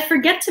 that I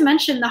forget to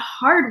mention the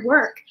hard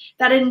work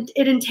that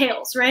it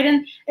entails, right?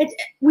 And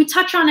we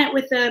touch on it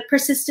with the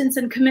persistence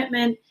and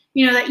commitment,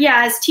 you know, that,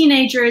 yeah, as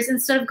teenagers,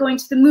 instead of going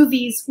to the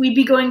movies, we'd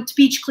be going to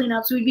beach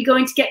cleanups, we'd be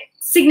going to get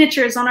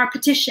signatures on our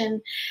petition.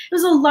 It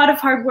was a lot of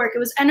hard work. It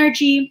was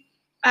energy,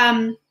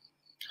 a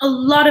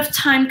lot of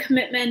time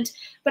commitment.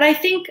 But I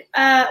think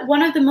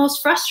one of the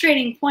most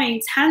frustrating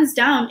points, hands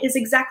down, is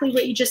exactly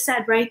what you just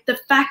said, right? The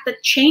fact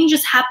that change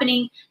is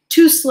happening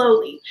too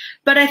slowly.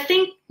 But I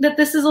think that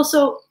this is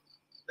also,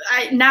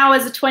 now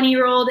as a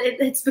 20-year-old,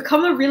 it's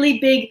become a really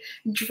big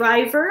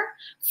driver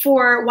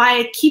for why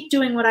I keep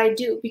doing what I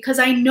do, because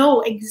I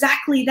know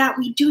exactly that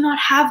we do not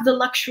have the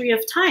luxury of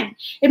time.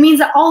 It means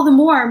that all the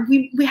more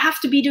we have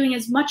to be doing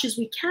as much as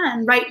we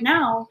can right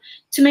now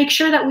to make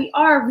sure that we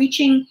are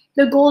reaching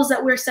the goals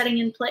that we're setting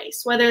in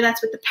place, whether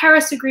that's with the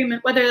Paris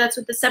Agreement, whether that's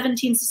with the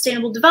 17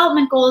 Sustainable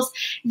Development Goals.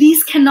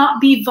 These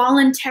cannot be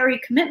voluntary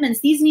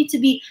commitments. These need to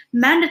be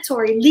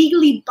mandatory,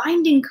 legally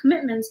binding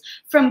commitments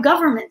from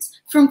governments,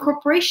 from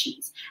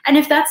corporations. And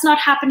if that's not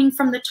happening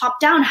from the top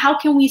down, how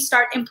can we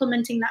start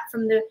implementing that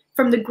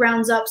from the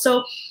grounds up?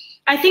 So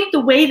I think the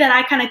way that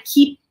I kind of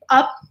keep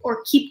up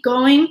or keep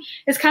going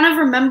is kind of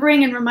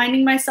remembering and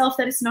reminding myself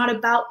that it's not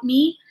about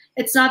me.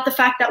 It's not the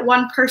fact that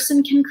one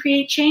person can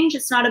create change.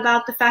 It's not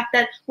about the fact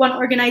that one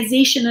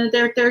organization or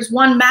there's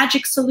one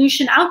magic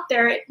solution out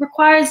there. It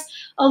requires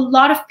a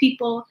lot of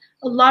people,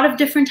 a lot of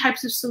different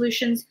types of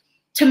solutions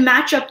to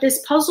match up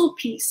this puzzle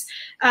piece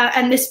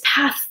and this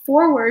path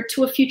forward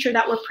to a future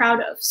that we're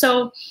proud of.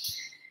 So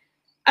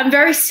I'm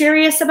very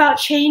serious about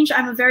change.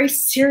 I'm a very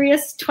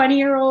serious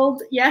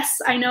 20-year-old. Yes,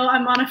 I know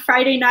I'm on a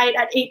Friday night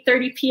at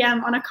 8:30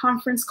 p.m. on a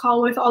conference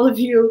call with all of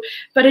you,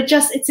 but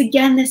it's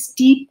again this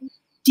deep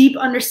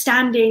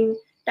understanding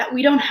that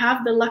we don't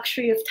have the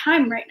luxury of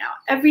time right now.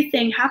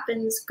 Everything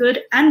happens,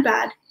 good and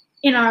bad,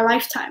 in our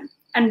lifetime,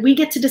 and we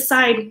get to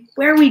decide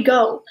where we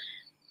go.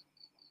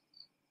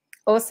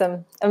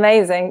 Awesome,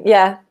 amazing.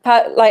 Yeah,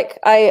 Pat, like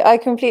I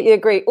completely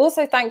agree.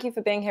 Also, thank you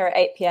for being here at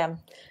 8 p.m.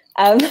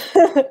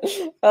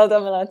 Well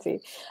done, Melati.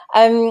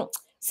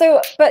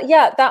 But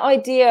yeah, that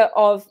idea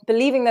of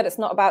believing that it's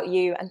not about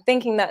you and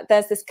thinking that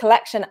there's this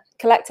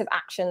collective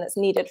action that's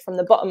needed from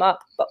the bottom up,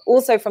 but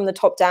also from the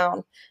top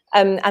down,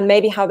 and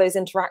maybe how those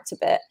interact a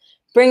bit,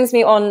 brings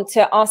me on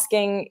to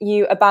asking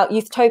you about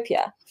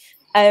Youthtopia.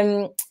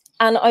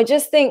 And I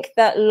just think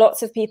that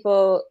lots of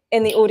people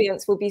in the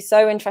audience will be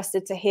so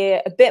interested to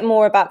hear a bit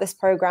more about this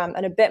program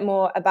and a bit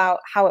more about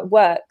how it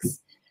works.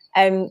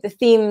 The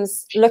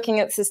themes, looking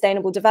at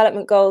sustainable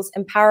development goals,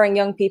 empowering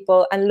young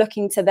people and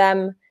looking to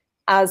them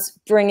as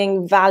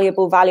bringing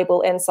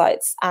valuable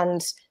insights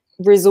and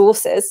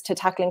resources to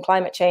tackling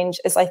climate change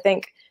is, I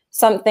think,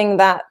 something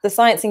that the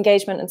science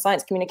engagement and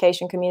science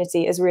communication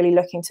community is really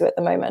looking to at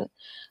the moment.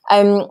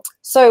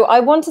 So I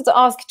wanted to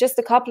ask just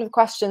a couple of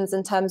questions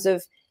in terms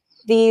of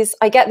these.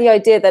 I get the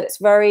idea that it's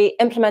very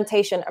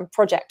implementation and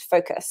project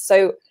focused.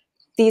 So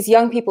these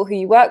young people who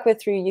you work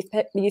with through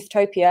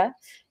Youthtopia,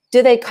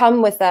 do they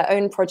come with their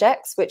own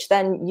projects, which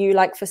then you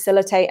like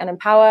facilitate and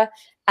empower?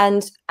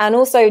 And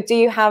also,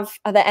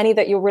 are there any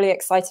that you're really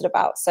excited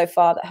about so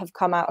far that have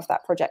come out of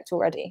that project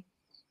already?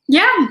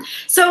 Yeah,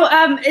 so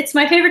it's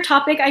my favorite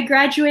topic. I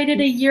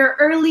graduated a year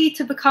early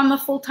to become a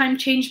full-time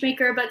change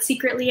maker, but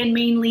secretly and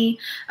mainly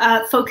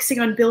focusing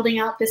on building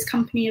out this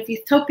company of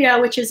Youthtopia,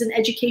 which is an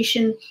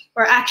education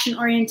or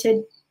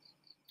action-oriented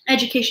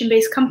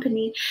education-based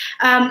company.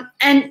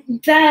 And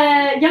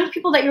the young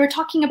people that you were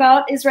talking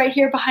about is right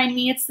here behind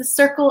me. It's the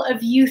Circle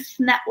of Youth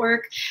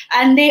Network,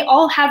 and they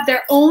all have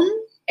their own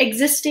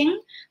existing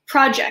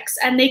projects,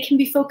 and they can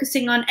be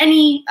focusing on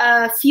any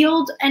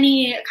field,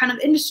 any kind of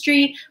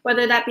industry,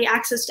 whether that be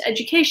access to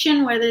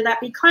education, whether that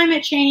be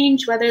climate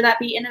change, whether that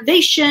be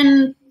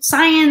innovation,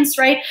 science,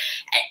 right?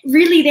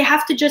 Really, they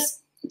have to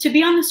just to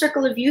be on the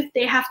Circle of Youth,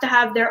 they have to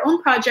have their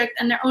own project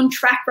and their own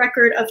track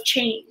record of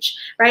change,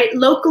 right?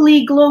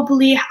 Locally,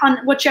 globally, on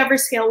whichever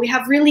scale. We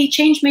have really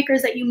change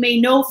makers that you may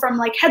know from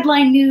like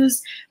headline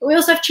news, but we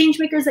also have change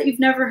makers that you've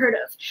never heard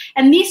of.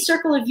 And these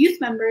Circle of Youth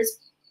members,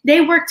 they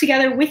work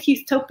together with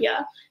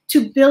Youthtopia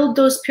to build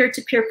those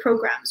peer-to-peer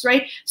programs,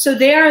 right? So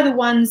they are the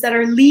ones that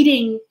are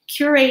leading,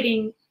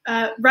 curating,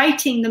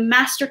 writing the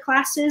master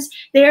classes.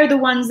 They are the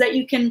ones that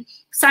you can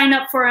sign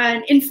up for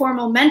an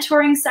informal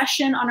mentoring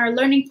session on our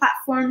learning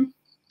platform.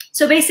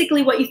 So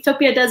basically what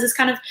Youthtopia does is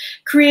kind of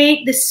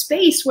create this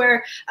space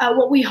where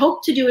what we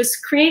hope to do is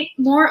create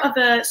more of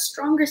a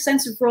stronger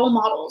sense of role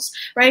models,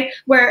 right?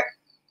 Where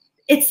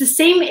it's the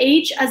same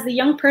age as the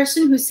young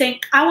person who's saying,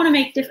 I want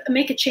to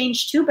make a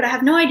change too, but I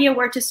have no idea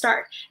where to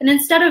start. And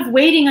instead of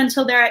waiting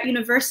until they're at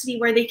university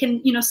where they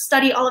can,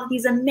 study all of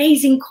these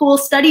amazing, cool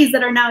studies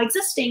that are now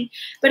existing,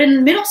 but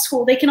in middle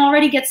school, they can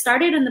already get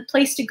started, and the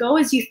place to go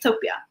is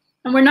Youthtopia.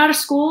 And we're not a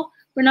school,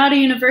 we're not a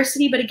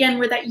university, but again,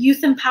 we're that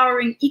youth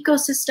empowering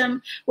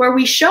ecosystem where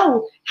we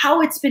show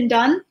how it's been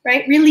done,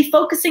 right? Really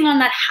focusing on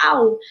that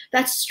how,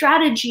 that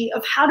strategy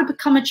of how to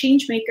become a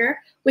change maker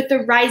with the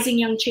rising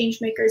young change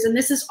makers. And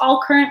this is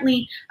all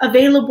currently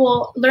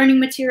available learning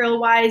material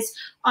wise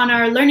on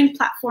our learning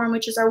platform,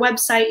 which is our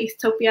website,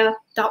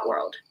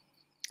 youthtopia.world.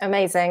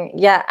 Amazing.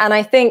 Yeah. And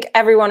I think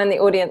everyone in the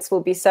audience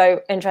will be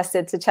so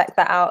interested to check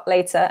that out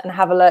later and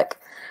have a look.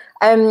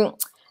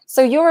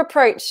 So your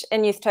approach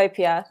in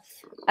Youthtopia,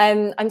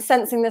 I'm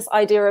sensing this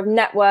idea of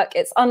network.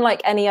 It's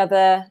unlike any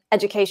other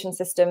education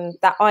system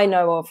that I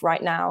know of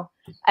right now.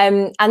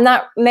 And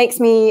that makes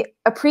me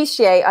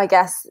appreciate, I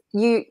guess,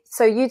 you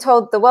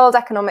told the World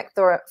Economic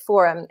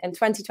Forum in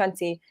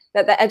 2020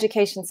 that the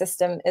education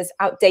system is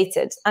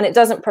outdated and it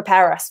doesn't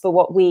prepare us for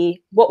what we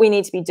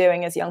need to be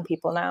doing as young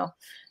people now.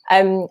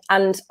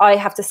 And I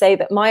have to say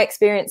that my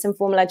experience in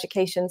formal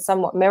education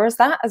somewhat mirrors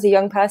that as a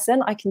young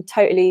person. I can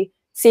totally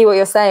see what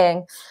you're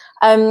saying.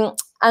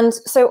 And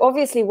so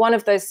obviously one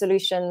of those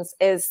solutions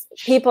is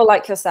people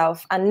like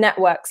yourself and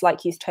networks like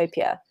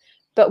Youthtopia.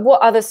 But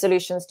what other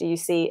solutions do you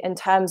see in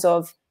terms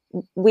of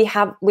we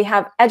have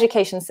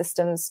education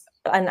systems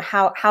and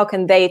how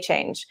can they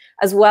change,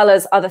 as well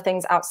as other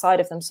things outside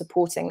of them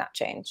supporting that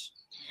change?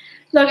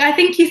 Look, I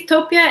think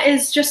Youthtopia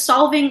is just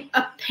solving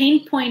a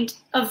pain point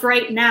of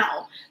right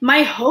now.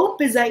 My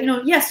hope is that,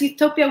 yes,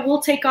 Youthtopia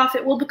will take off,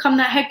 it will become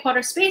that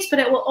headquarter space, but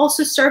it will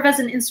also serve as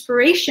an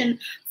inspiration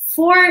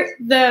for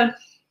the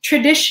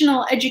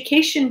traditional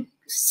education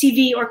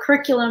CV or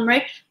curriculum,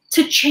 right,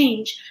 to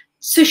change,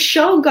 to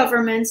show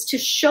governments, to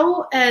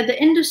show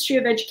the industry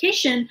of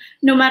education,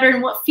 no matter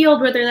in what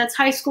field, whether that's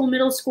high school,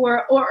 middle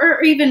school,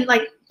 or even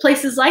like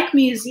places like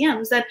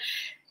museums, that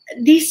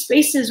these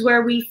spaces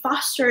where we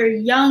foster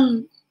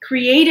young,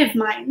 creative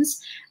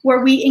minds,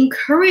 where we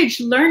encourage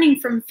learning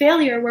from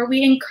failure, where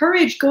we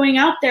encourage going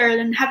out there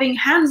and having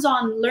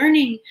hands-on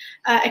learning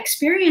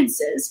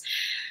experiences.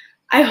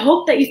 I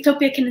hope that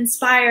Youthtopia can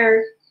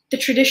inspire the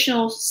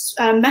traditional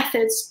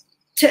methods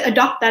to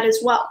adopt that as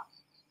well,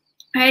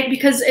 right?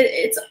 Because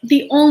it's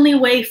the only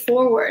way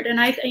forward. And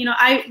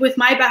I, with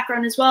my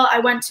background as well, I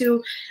went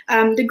to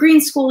the Green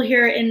School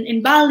here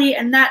in Bali,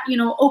 and that,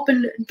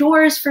 opened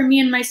doors for me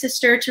and my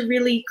sister to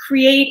really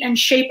create and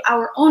shape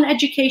our own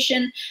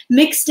education,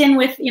 mixed in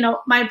with,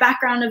 my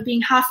background of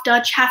being half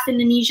Dutch, half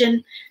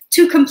Indonesian,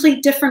 two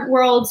complete different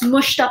worlds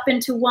mushed up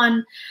into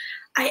one.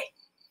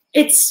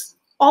 It's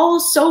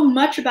all so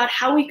much about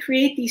how we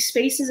create these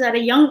spaces at a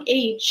young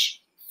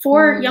age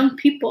for young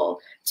people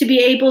to be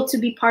able to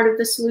be part of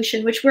the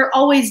solution, which we're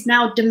always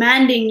now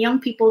demanding young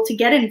people to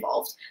get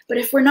involved. But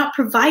if we're not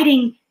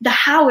providing the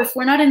how, if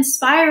we're not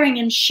inspiring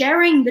and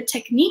sharing the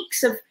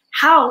techniques of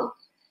how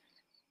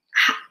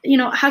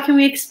can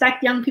we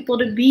expect young people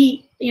to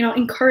be,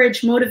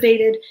 encouraged,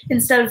 motivated,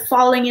 instead of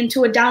falling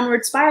into a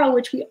downward spiral,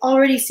 which we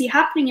already see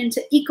happening,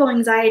 into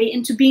eco-anxiety,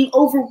 into being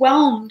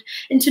overwhelmed,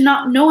 into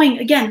not knowing,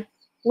 again,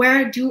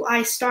 where do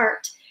I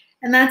start?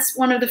 And that's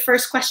one of the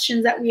first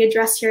questions that we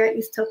address here at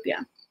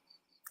Youthtopia.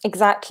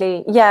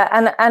 Exactly.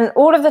 Yeah. And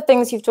all of the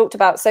things you've talked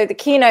about. So the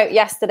keynote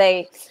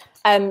yesterday,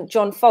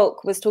 John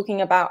Falk was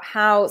talking about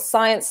how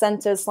science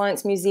centers,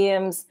 science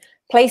museums,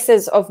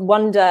 places of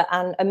wonder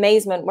and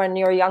amazement when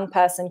you're a young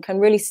person can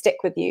really stick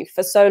with you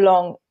for so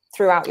long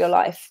throughout your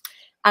life.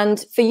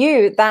 And for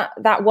you,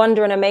 that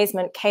wonder and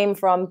amazement came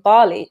from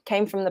Bali,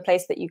 came from the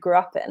place that you grew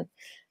up in.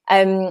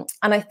 And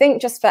I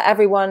think just for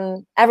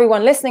everyone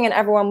listening and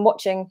everyone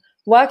watching,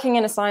 working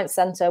in a science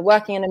center,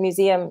 working in a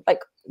museum, like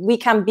we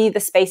can be the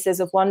spaces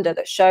of wonder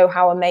that show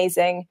how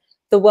amazing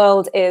the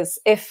world is.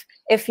 If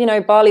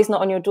Bali's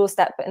not on your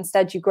doorstep, but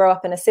instead you grow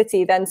up in a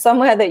city, then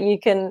somewhere that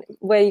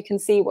where you can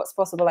see what's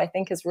possible, I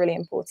think is really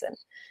important.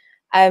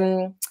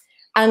 And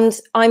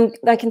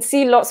I can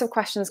see lots of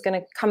questions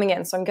coming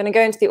in, so I'm going to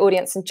go into the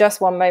audience in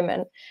just one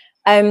moment.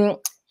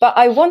 But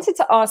I wanted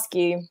to ask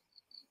you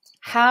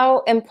how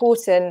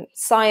important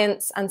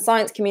science and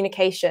science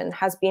communication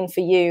has been for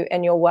you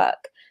in your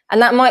work,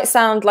 And that might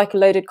sound like a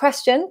loaded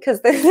question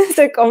because this is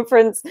a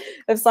conference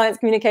of science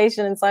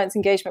communication and science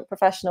engagement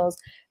professionals.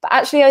 But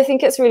actually, I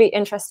think it's really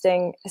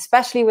interesting,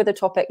 especially with a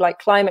topic like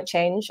climate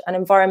change and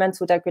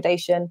environmental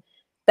degradation,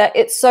 that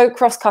it's so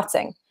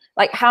cross-cutting.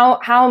 Like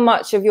how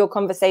much of your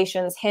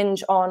conversations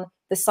hinge on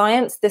the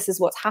science, this is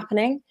what's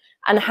happening,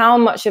 and how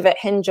much of it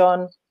hinge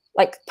on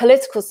like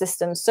political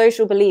systems,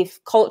 social belief,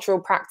 cultural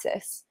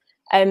practice,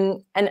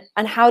 and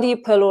how do you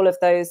pull all of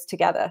those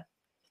together?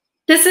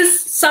 This is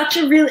such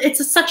a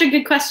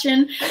good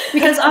question,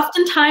 because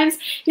oftentimes,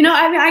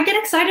 I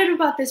get excited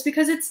about this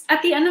because it's,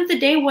 at the end of the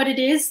day, what it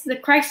is, the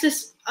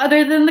crisis,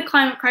 other than the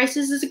climate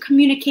crisis, is a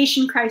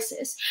communication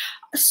crisis.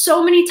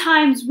 So many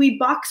times we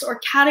box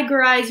or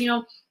categorize,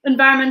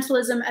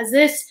 environmentalism as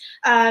this,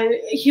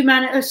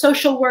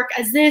 social work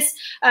as this,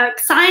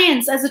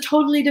 science as a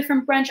totally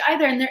different branch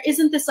either, and there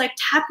isn't this like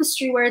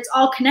tapestry where it's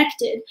all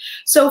connected.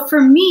 So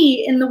for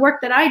me, in the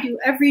work that I do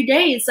every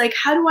day, it's like,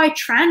 how do I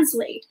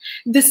translate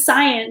the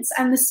science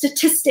and the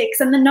statistics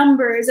and the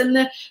numbers and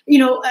the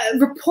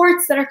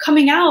reports that are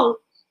coming out,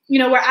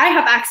 where I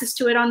have access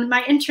to it on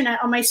my internet,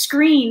 on my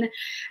screen?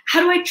 How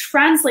do I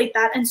translate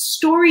that and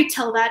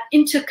storytell that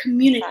into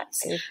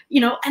communities?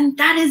 And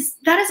that is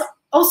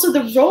also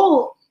the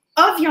role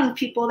of young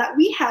people that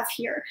we have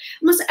here.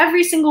 Almost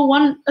every single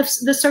one of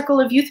the circle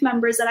of youth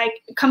members that I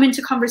come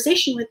into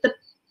conversation with,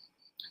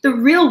 the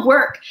real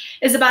work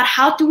is about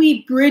how do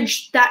we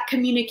bridge that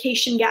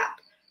communication gap,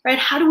 right?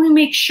 How do we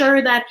make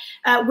sure that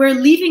we're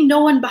leaving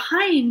no one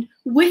behind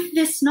with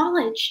this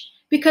knowledge?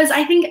 Because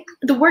I think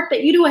the work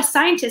that you do as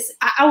scientists,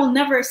 I will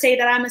never say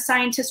that I'm a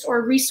scientist or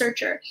a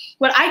researcher.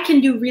 What I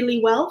can do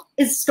really well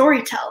is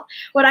storytell.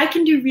 What I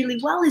can do really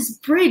well is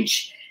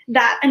bridge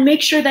that and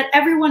make sure that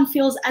everyone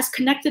feels as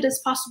connected as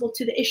possible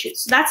to the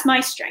issues. So that's my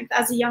strength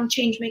as a young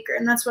change maker,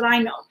 and that's what I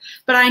know.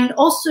 But I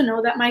also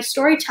know that my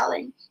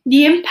storytelling,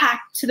 the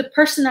impact to the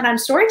person that I'm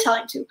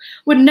storytelling to,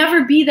 would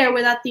never be there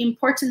without the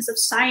importance of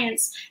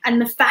science and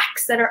the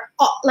facts that are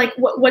like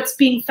what's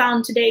being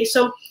found today.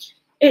 So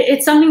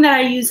it's something that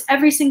I use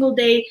every single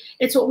day.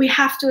 It's what we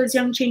have to, as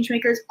young change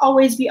makers,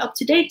 always be up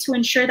to date to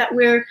ensure that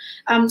we're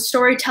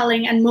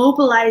storytelling and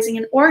mobilizing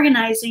and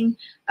organizing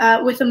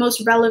with the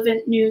most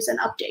relevant news and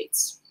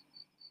updates.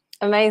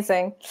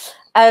 Amazing.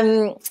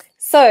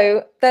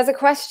 So there's a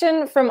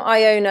question from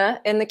Iona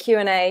in the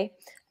Q&A,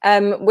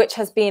 which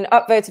has been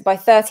upvoted by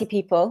 30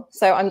 people.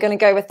 So I'm going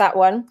to go with that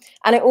one.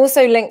 And it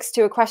also links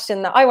to a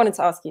question that I wanted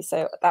to ask you,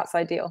 so that's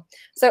ideal.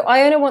 So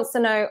Iona wants to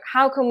know,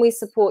 how can we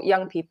support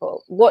young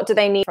people? What do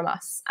they need from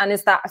us? And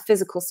is that a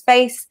physical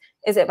space?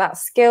 Is it about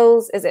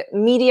skills? Is it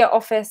media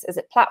office? Is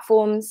it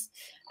platforms?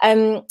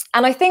 And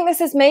I think this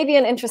is maybe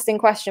an interesting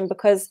question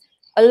because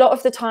a lot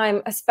of the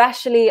time,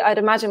 especially I'd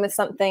imagine with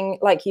something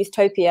like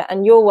Youthtopia,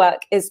 and your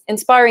work is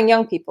inspiring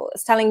young people.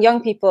 It's telling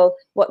young people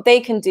what they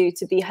can do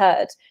to be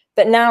heard.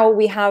 But now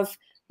we have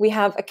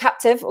a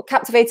captive or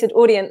captivated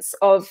audience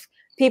of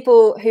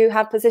people who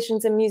have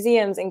positions in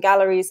museums, in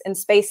galleries, in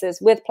spaces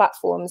with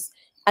platforms.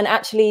 And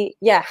actually,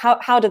 yeah,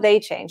 how do they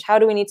change? How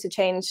do we need to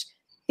change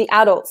the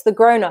adults, the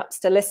grown-ups,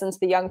 to listen to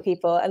the young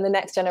people and the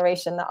next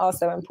generation that are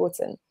so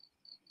important?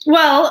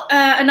 Well,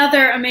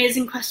 another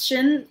amazing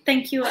question.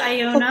 Thank you,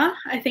 Iona.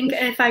 I think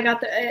if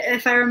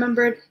I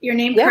remembered your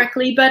name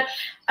correctly, but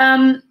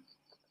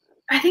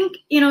I think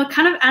it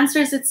kind of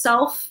answers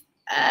itself.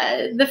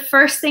 The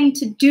first thing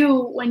to do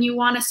when you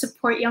want to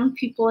support young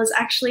people is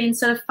actually,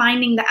 instead of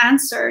finding the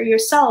answer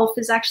yourself,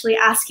 is actually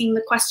asking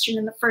the question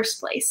in the first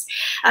place.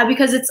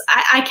 Because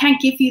I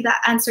can't give you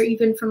that answer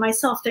even for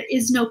myself. There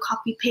is no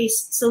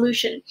copy-paste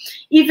solution.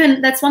 Even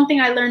that's one thing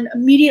I learned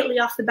immediately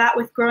off the bat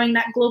with growing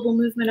that global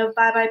movement of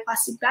bye-bye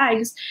plastic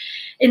bags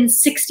in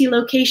 60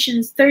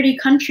 locations, 30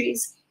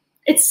 countries.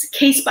 It's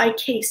case by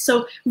case.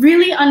 So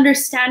really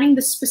understanding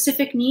the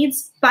specific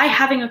needs by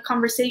having a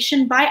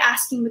conversation, by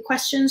asking the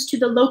questions to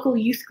the local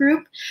youth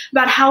group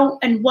about how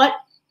and what,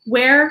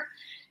 where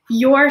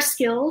your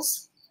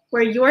skills,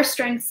 where your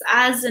strengths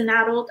as an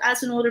adult,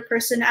 as an older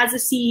person, as a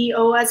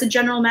CEO, as a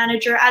general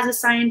manager, as a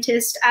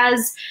scientist,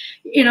 as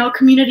a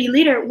community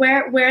leader,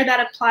 where that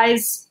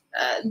applies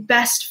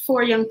best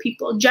for young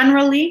people.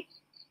 Generally,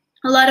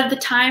 a lot of the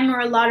time, or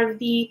a lot of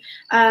the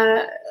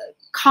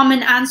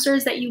common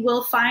answers that you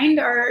will find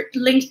are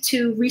linked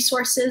to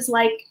resources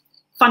like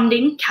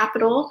funding,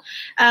 capital,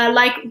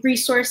 like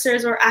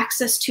resources or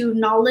access to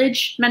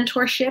knowledge,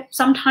 mentorship.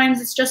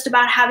 Sometimes it's just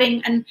about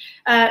having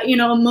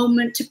a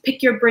moment to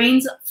pick your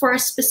brains for a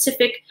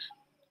specific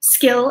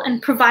skill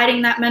and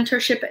providing that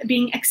mentorship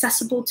being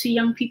accessible to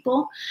young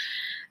people.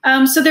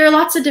 So there are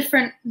lots of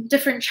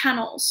different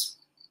channels.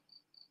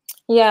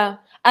 Yeah.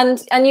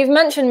 And you've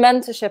mentioned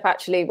mentorship,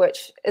 actually,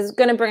 which is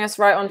going to bring us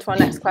right on to our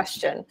next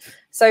question.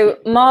 So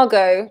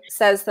Margot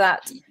says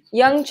that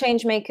young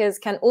change makers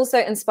can also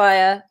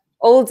inspire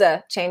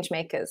older change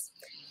makers.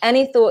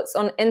 Any thoughts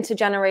on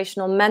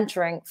intergenerational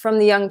mentoring from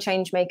the young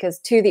change makers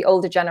to the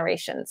older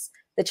generations?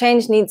 The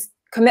change needs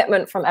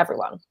commitment from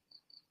everyone.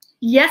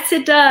 Yes,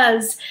 it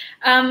does.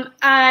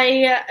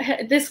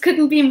 This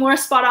couldn't be more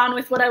spot on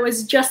with what I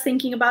was just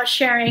thinking about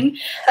sharing.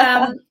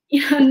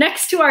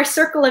 Next to our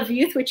circle of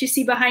youth, which you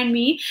see behind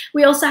me,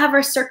 we also have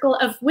our circle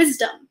of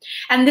wisdom.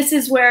 And this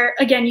is where,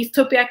 again,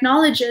 Youthtopia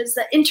acknowledges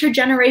the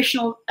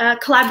intergenerational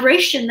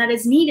collaboration that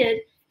is needed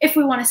if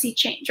we want to see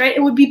change, right?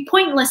 It would be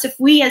pointless if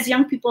we as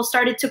young people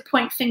started to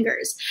point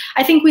fingers.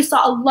 I think we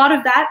saw a lot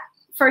of that,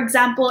 for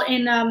example,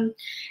 in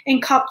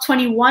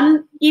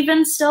COP21,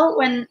 even still,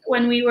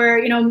 when we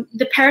were,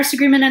 the Paris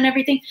Agreement and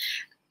everything.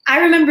 I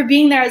remember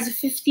being there as a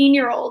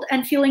 15-year-old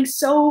and feeling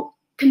so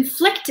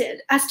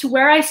conflicted as to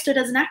where I stood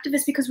as an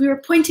activist, because we were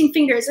pointing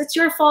fingers. It's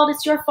your fault.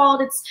 It's your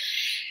fault.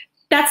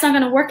 That's not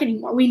going to work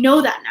anymore. We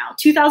know that now.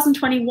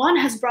 2021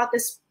 has brought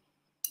this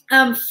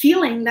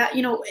feeling that,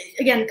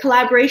 again,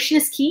 collaboration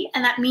is key,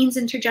 and that means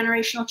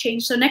intergenerational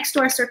change. So next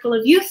to our circle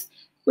of youth,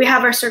 we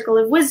have our circle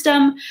of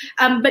wisdom,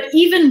 but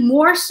even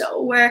more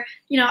so where,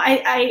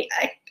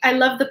 I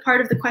love the part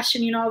of the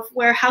question, of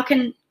where how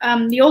can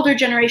the older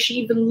generation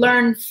even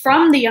learn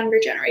from the younger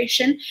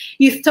generation.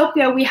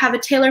 Youthtopia, we have a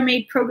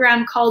tailor-made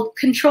program called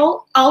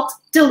Control, Alt,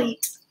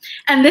 Delete.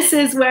 And this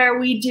is where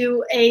we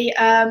do a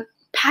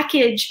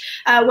package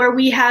where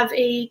we have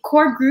a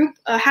core group,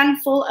 a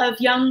handful of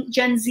young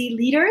Gen Z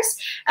leaders,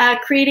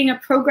 creating a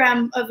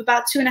program of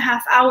about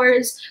 2.5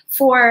 hours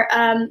for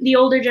the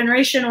older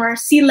generation or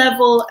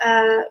C-level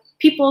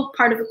people,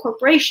 part of a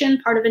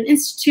corporation, part of an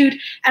institute,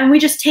 and we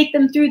just take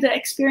them through the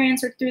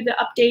experience or through the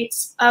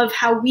updates of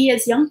how we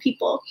as young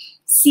people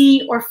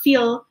see or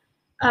feel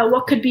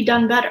what could be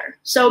done better.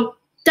 So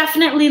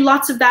definitely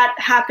lots of that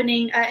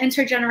happening.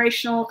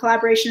 Intergenerational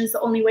collaboration is the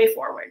only way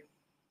forward.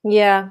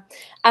 Yeah,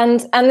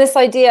 and this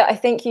idea, I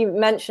think you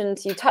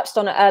touched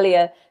on it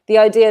earlier, the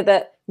idea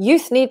that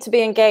youth need to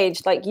be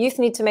engaged, like youth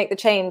need to make the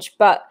change,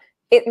 but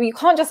you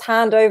can't just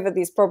hand over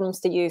these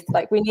problems to youth.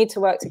 Like we need to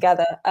work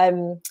together,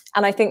 and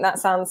I think that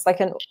sounds like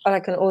an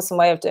awesome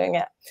way of doing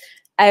it.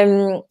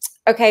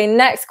 Okay,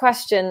 next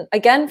question,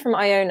 again from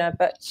Iona,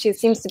 but she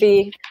seems to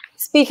be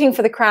speaking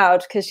for the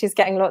crowd because she's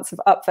getting lots of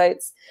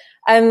upvotes.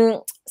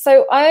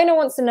 So Iona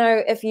wants to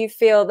know if you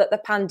feel that the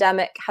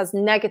pandemic has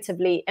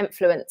negatively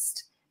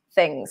influenced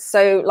things.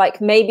 So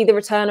like maybe the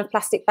return of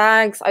plastic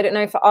bags. I don't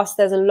know, for us,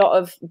 there's a lot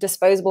of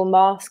disposable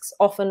masks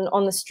often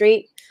on the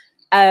street.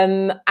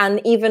 And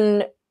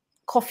even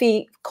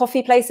coffee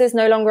places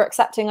no longer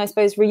accepting, I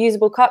suppose,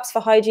 reusable cups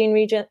for hygiene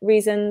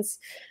reasons.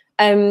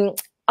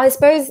 I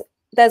suppose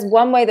there's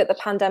one way that the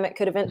pandemic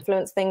could have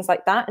influenced things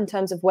like that in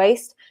terms of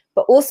waste,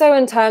 but also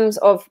in terms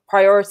of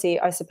priority,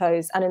 I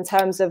suppose, and in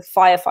terms of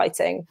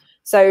firefighting.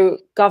 So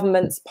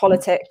governments,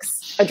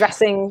 politics,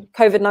 addressing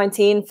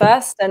COVID-19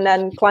 first, and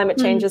then climate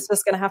change is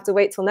just going to have to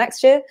wait till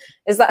next year.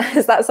 Is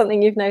that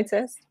something you've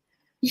noticed?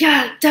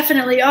 Yeah,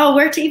 definitely. Oh,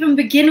 where to even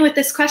begin with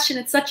this question?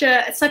 It's such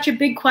a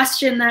big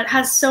question that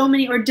has so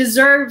many, or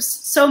deserves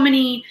so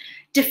many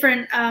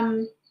different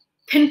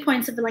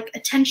pinpoints of like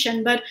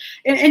attention. But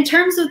in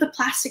terms of the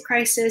plastic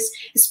crisis,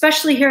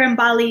 especially here in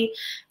Bali,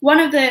 one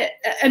of the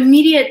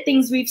immediate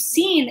things we've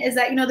seen is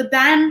that, the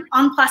ban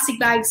on plastic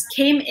bags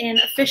came in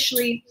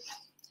officially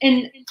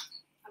in,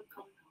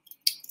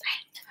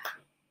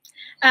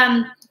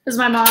 it was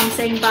my mom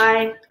saying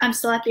bye. I'm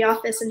still at the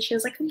office, and she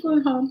was like, I'm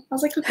going home. I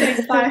was like,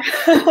 okay, bye.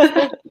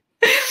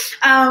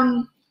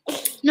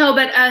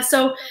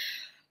 So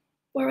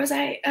where was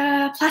I?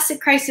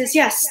 Plastic crisis.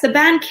 Yes, the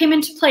ban came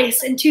into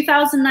place in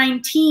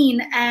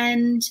 2019,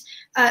 and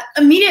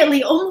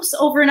immediately, almost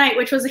overnight,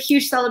 which was a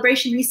huge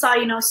celebration, we saw,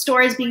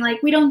 stores being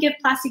like, we don't give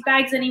plastic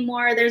bags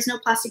anymore. There's no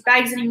plastic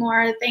bags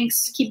anymore.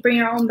 Thanks. Keep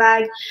bringing your own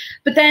bag.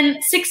 But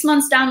then 6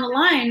 months down the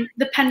line,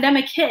 the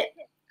pandemic hit,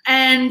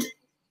 and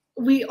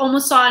we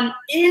almost saw an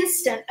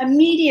instant,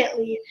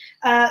 immediately,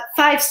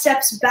 5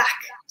 steps back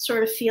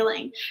sort of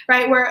feeling,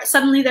 right? Where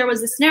suddenly there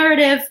was this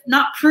narrative,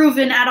 not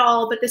proven at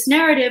all, but this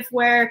narrative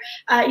where,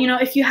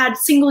 if you had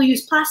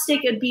single-use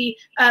plastic, it'd be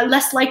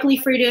less likely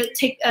for you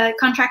to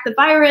contract the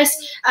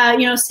virus,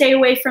 stay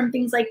away from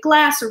things like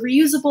glass or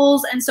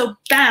reusables. And so,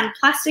 bam,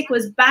 plastic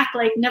was back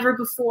like never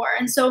before.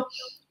 And so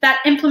that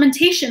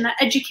implementation, that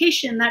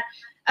education, that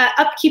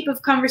upkeep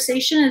of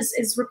conversation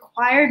is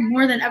required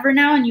more than ever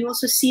now. And you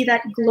also see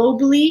that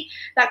globally,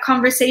 that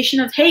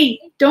conversation of, hey,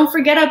 don't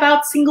forget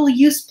about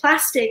single-use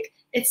plastic.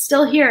 It's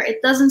still here.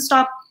 It doesn't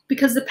stop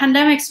because the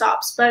pandemic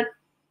stops. But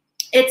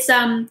it's,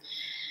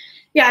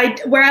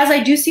 whereas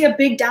I do see a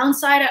big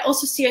downside, I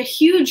also see a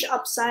huge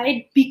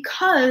upside,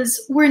 because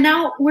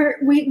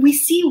we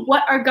see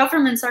what our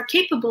governments are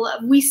capable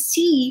of. We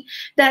see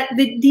that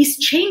these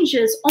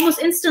changes almost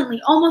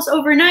instantly, almost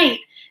overnight,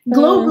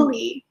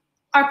 globally,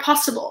 are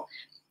possible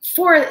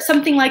for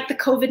something like the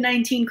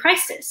COVID-19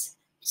 crisis.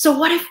 So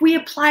what if we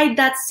applied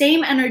that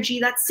same energy,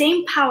 that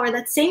same power,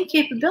 that same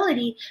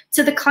capability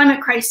to the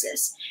climate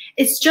crisis?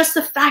 It's just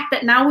the fact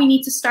that now we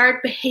need to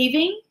start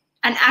behaving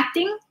and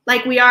acting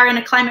like we are in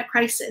a climate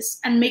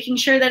crisis, and making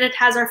sure that it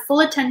has our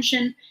full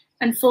attention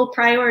and full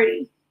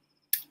priority.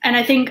 And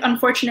I think,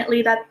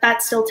 unfortunately,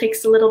 that still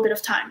takes a little bit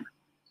of time.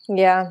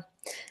 Yeah.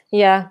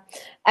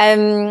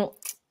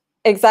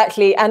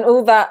 Exactly, and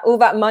all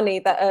that money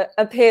that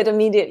appeared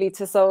immediately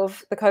to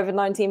solve the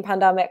COVID-19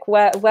 pandemic,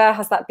 where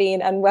has that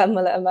been, and when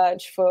will it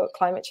emerge for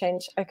climate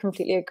change? I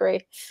completely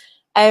agree.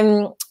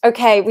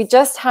 Okay, we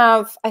just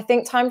have, I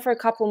think, time for a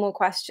couple more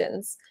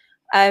questions.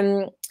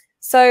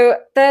 So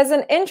there's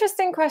an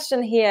interesting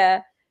question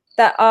here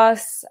that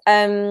asks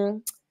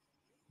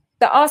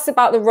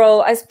about the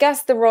role, I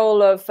guess, the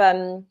role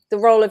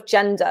of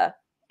gender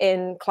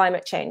in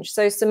climate change.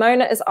 So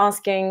Simona is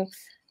asking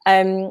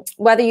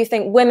whether you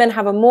think women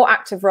have a more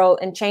active role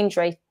in change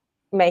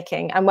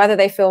making and whether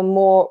they feel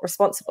more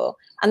responsible.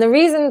 And the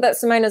reason that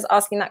Simona is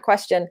asking that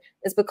question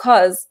is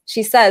because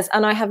she says,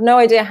 and I have no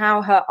idea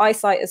how her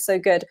eyesight is so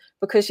good,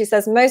 because she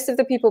says most of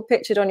the people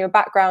pictured on your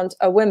background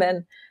are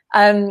women.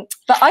 But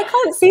I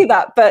can't see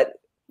that, but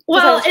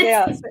well,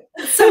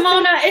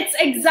 Simona, it's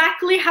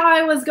exactly how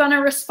I was going to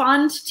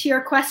respond to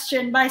your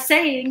question, by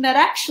saying that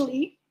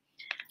actually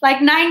like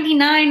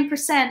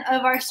 99%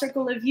 of our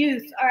circle of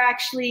youth are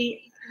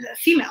actually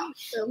female,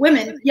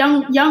 women,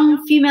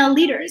 young female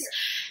leaders.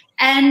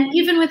 And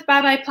even with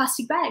Bye Bye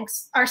Plastic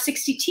Bags, our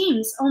 60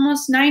 teams,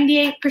 almost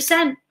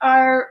 98%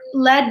 are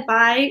led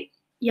by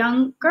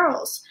young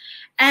girls.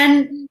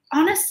 And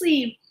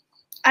honestly,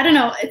 I don't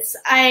know,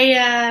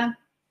 I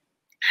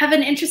have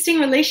an interesting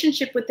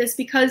relationship with this,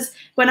 because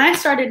when I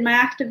started my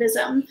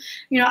activism,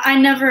 you know,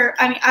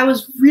 I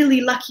was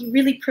really lucky,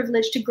 really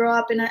privileged to grow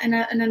up in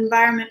an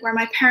environment where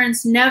my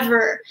parents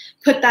never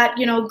put that,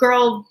 you know,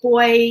 girl,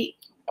 boy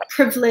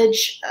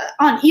privilege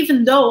on,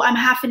 even though I'm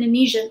half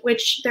Indonesian,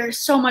 which there's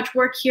so much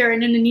work here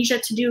in Indonesia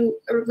to do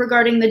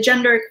regarding the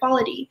gender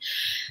equality.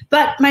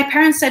 But my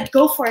parents said,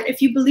 go for it.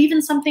 If you believe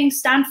in something,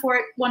 stand for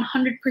it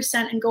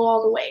 100% and go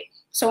all the way.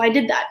 So I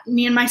did that,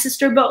 me and my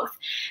sister both.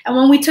 And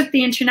when we took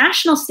the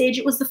international stage,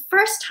 it was the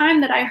first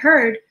time that I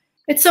heard,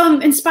 it's so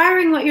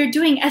inspiring what you're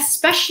doing,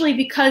 especially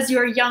because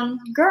you're young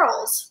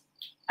girls.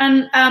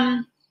 And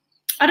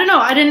I don't know,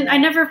 I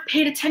never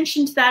paid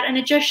attention to that, and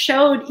it just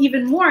showed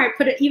even more. It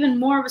put even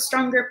more of a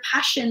stronger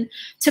passion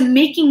to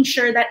making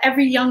sure that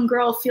every young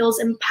girl feels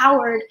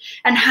empowered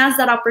and has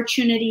that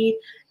opportunity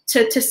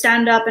to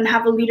stand up and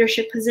have a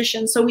leadership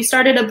position. So we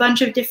started a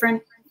bunch of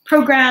different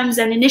programs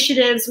and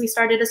initiatives. We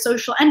started a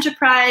social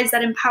enterprise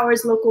that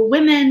empowers local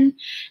women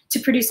to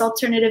produce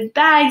alternative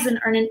bags and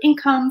earn an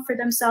income for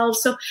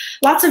themselves. So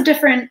lots of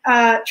different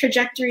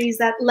trajectories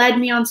that led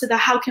me onto the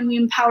how can we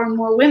empower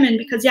more women,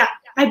 because yeah,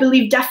 I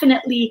believe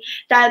definitely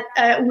that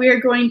we're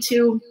going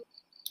to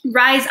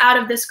rise out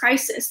of this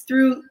crisis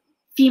through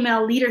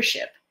female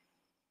leadership.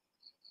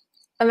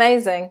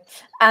 Amazing.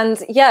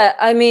 And yeah,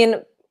 I mean,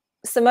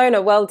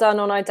 Simona, well done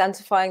on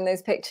identifying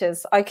those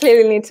pictures. I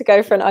clearly need to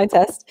go for an eye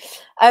test.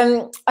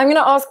 I'm going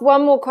to ask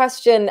one more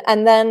question,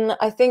 and then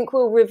I think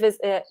we'll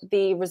revisit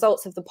the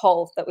results of the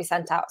poll that we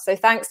sent out. So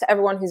thanks to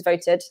everyone who's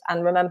voted,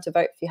 and remember to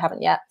vote if you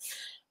haven't yet.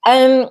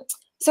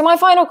 So my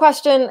final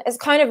question is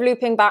kind of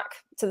looping back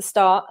to the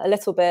start a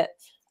little bit.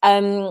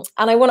 And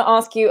I want to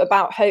ask you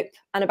about hope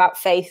and about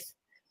faith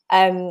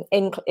in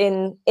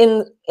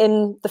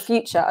the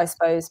future, I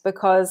suppose,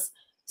 because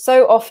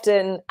so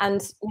often,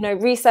 and you know,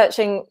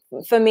 researching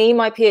for me,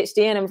 my PhD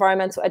in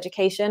environmental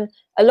education,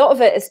 a lot of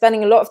it is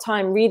spending a lot of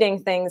time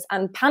reading things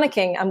and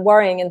panicking and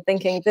worrying and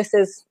thinking this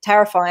is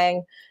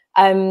terrifying.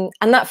 And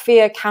that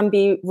fear can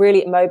be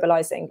really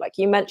immobilizing. Like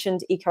you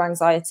mentioned,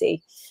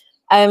 eco-anxiety.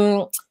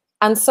 And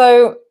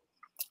so,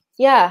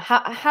 yeah,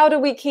 how do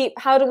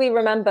we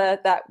remember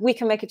that we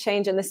can make a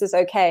change and this is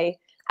okay?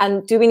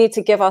 And do we need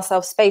to give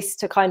ourselves space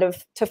to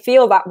to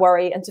feel that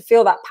worry and to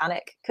feel that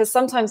panic? Because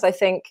sometimes I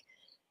think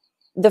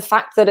the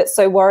fact that it's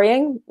so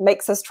worrying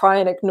makes us try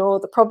and ignore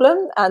the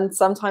problem, and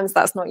sometimes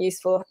that's not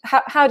useful.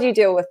 How do you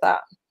deal with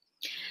that?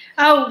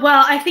 Oh,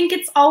 well, I think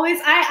it's always,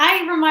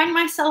 I remind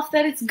myself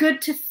that it's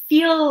good to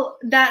feel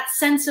that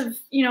sense of,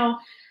 you know,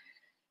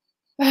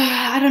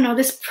 I don't know,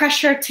 this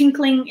pressure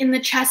tinkling in the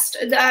chest.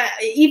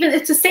 Even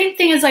it's the same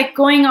thing as like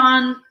going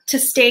on to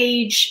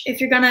stage. If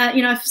you're gonna,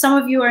 you know, if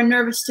some of you are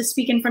nervous to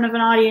speak in front of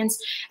an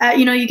audience,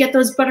 you know, you get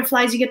those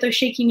butterflies, you get those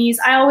shaky knees.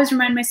 I always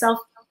remind myself,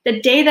 the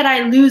day that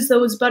I lose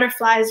those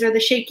butterflies or the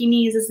shaky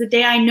knees is the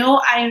day I know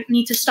I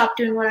need to stop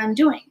doing what I'm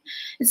doing.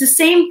 It's the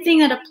same thing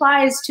that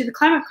applies to the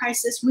climate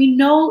crisis. We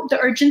know the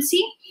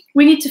urgency.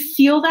 We need to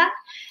feel that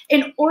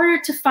in order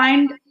to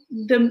find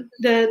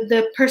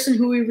the person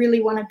who we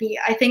really want to be.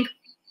 I think,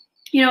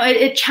 you know,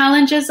 it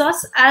challenges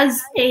us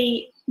as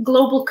a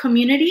global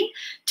community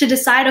to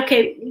decide,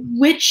 okay,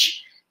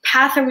 which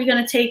path are we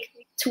going to take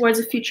towards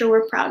a future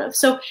we're proud of?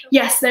 So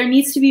yes, there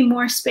needs to be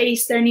more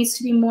space. There needs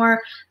to be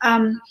more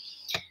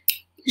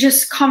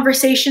just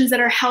conversations that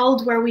are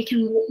held where we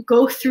can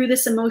go through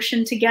this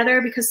emotion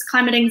together, because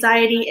climate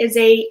anxiety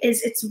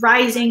it's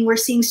rising. We're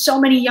seeing so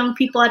many young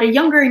people at a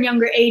younger and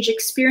younger age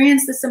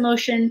experience this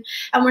emotion,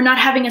 and we're not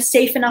having a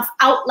safe enough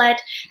outlet.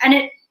 And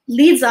it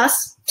leads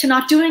us to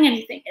not doing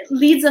anything. It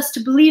leads us to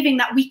believing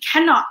that we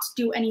cannot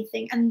do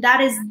anything. And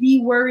that is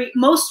the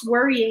most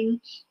worrying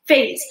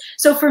phase.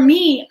 So for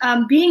me,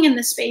 being in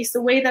this space,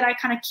 the way that I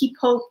kind of keep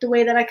hope, the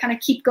way that I kind of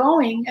keep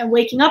going and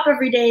waking up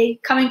every day,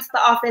 coming to the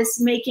office,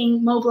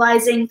 making,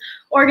 mobilizing,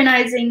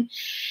 organizing,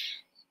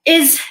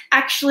 is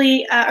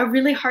actually a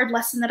really hard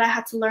lesson that I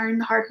had to learn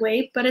the hard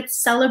way, but it's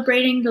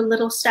celebrating the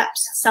little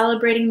steps,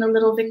 celebrating the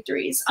little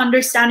victories,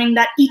 understanding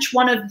that each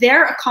one of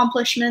their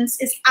accomplishments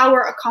is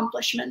our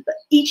accomplishment, but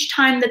each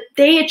time that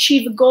they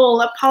achieve a goal,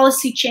 a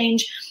policy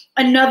change,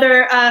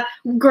 another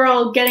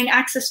girl getting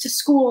access to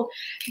school,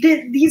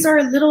 these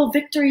are little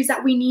victories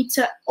that we need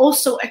to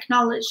also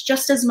acknowledge,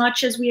 just as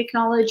much as we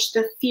acknowledge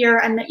the fear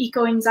and the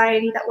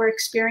eco-anxiety that we're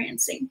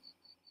experiencing.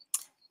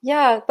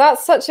 Yeah,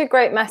 that's such a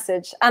great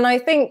message. And I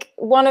think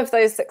one of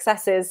those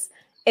successes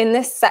in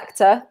this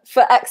sector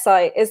for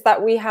Excite is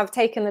that we have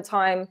taken the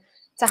time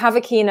to have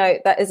a keynote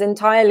that is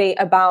entirely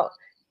about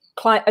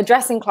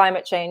addressing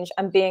climate change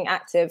and being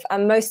active.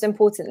 And most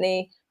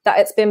importantly, that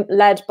it's been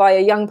led by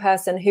a young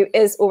person who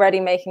is already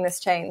making this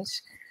change.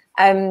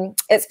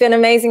 It's been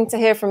amazing to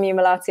hear from you,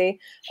 Melati.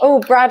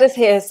 Oh, Brad is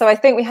here, so I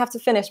think we have to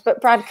finish. But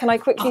Brad, can I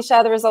quickly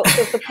share the results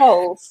of the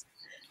polls?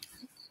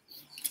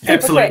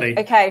 Absolutely.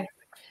 Okay.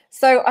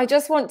 So I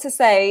just want to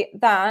say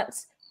that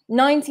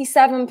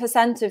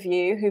 97% of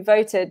you who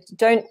voted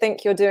don't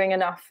think you're doing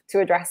enough to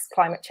address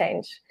climate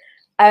change.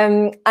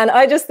 And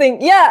I just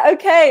think, yeah,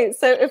 okay.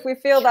 So if we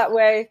feel that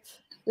way,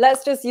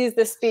 let's just use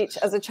this speech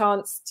as a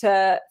chance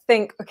to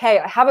think, okay,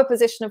 I have a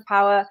position of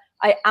power.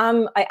 I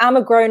am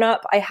a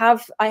grown-up. I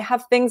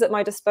have things at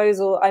my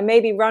disposal. I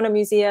maybe run a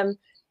museum.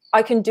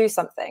 I can do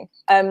something.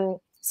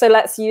 So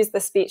let's use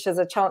the speech as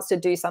a chance to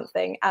do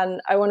something.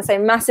 And I want to say a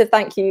massive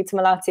thank you to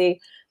Melati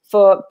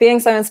for being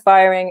so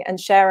inspiring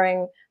and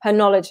sharing her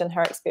knowledge and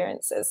her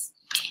experiences.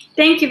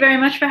 Thank you very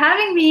much for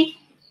having me.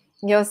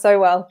 You're so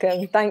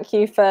welcome. Thank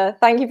you for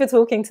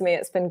talking to me.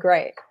 It's been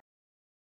great.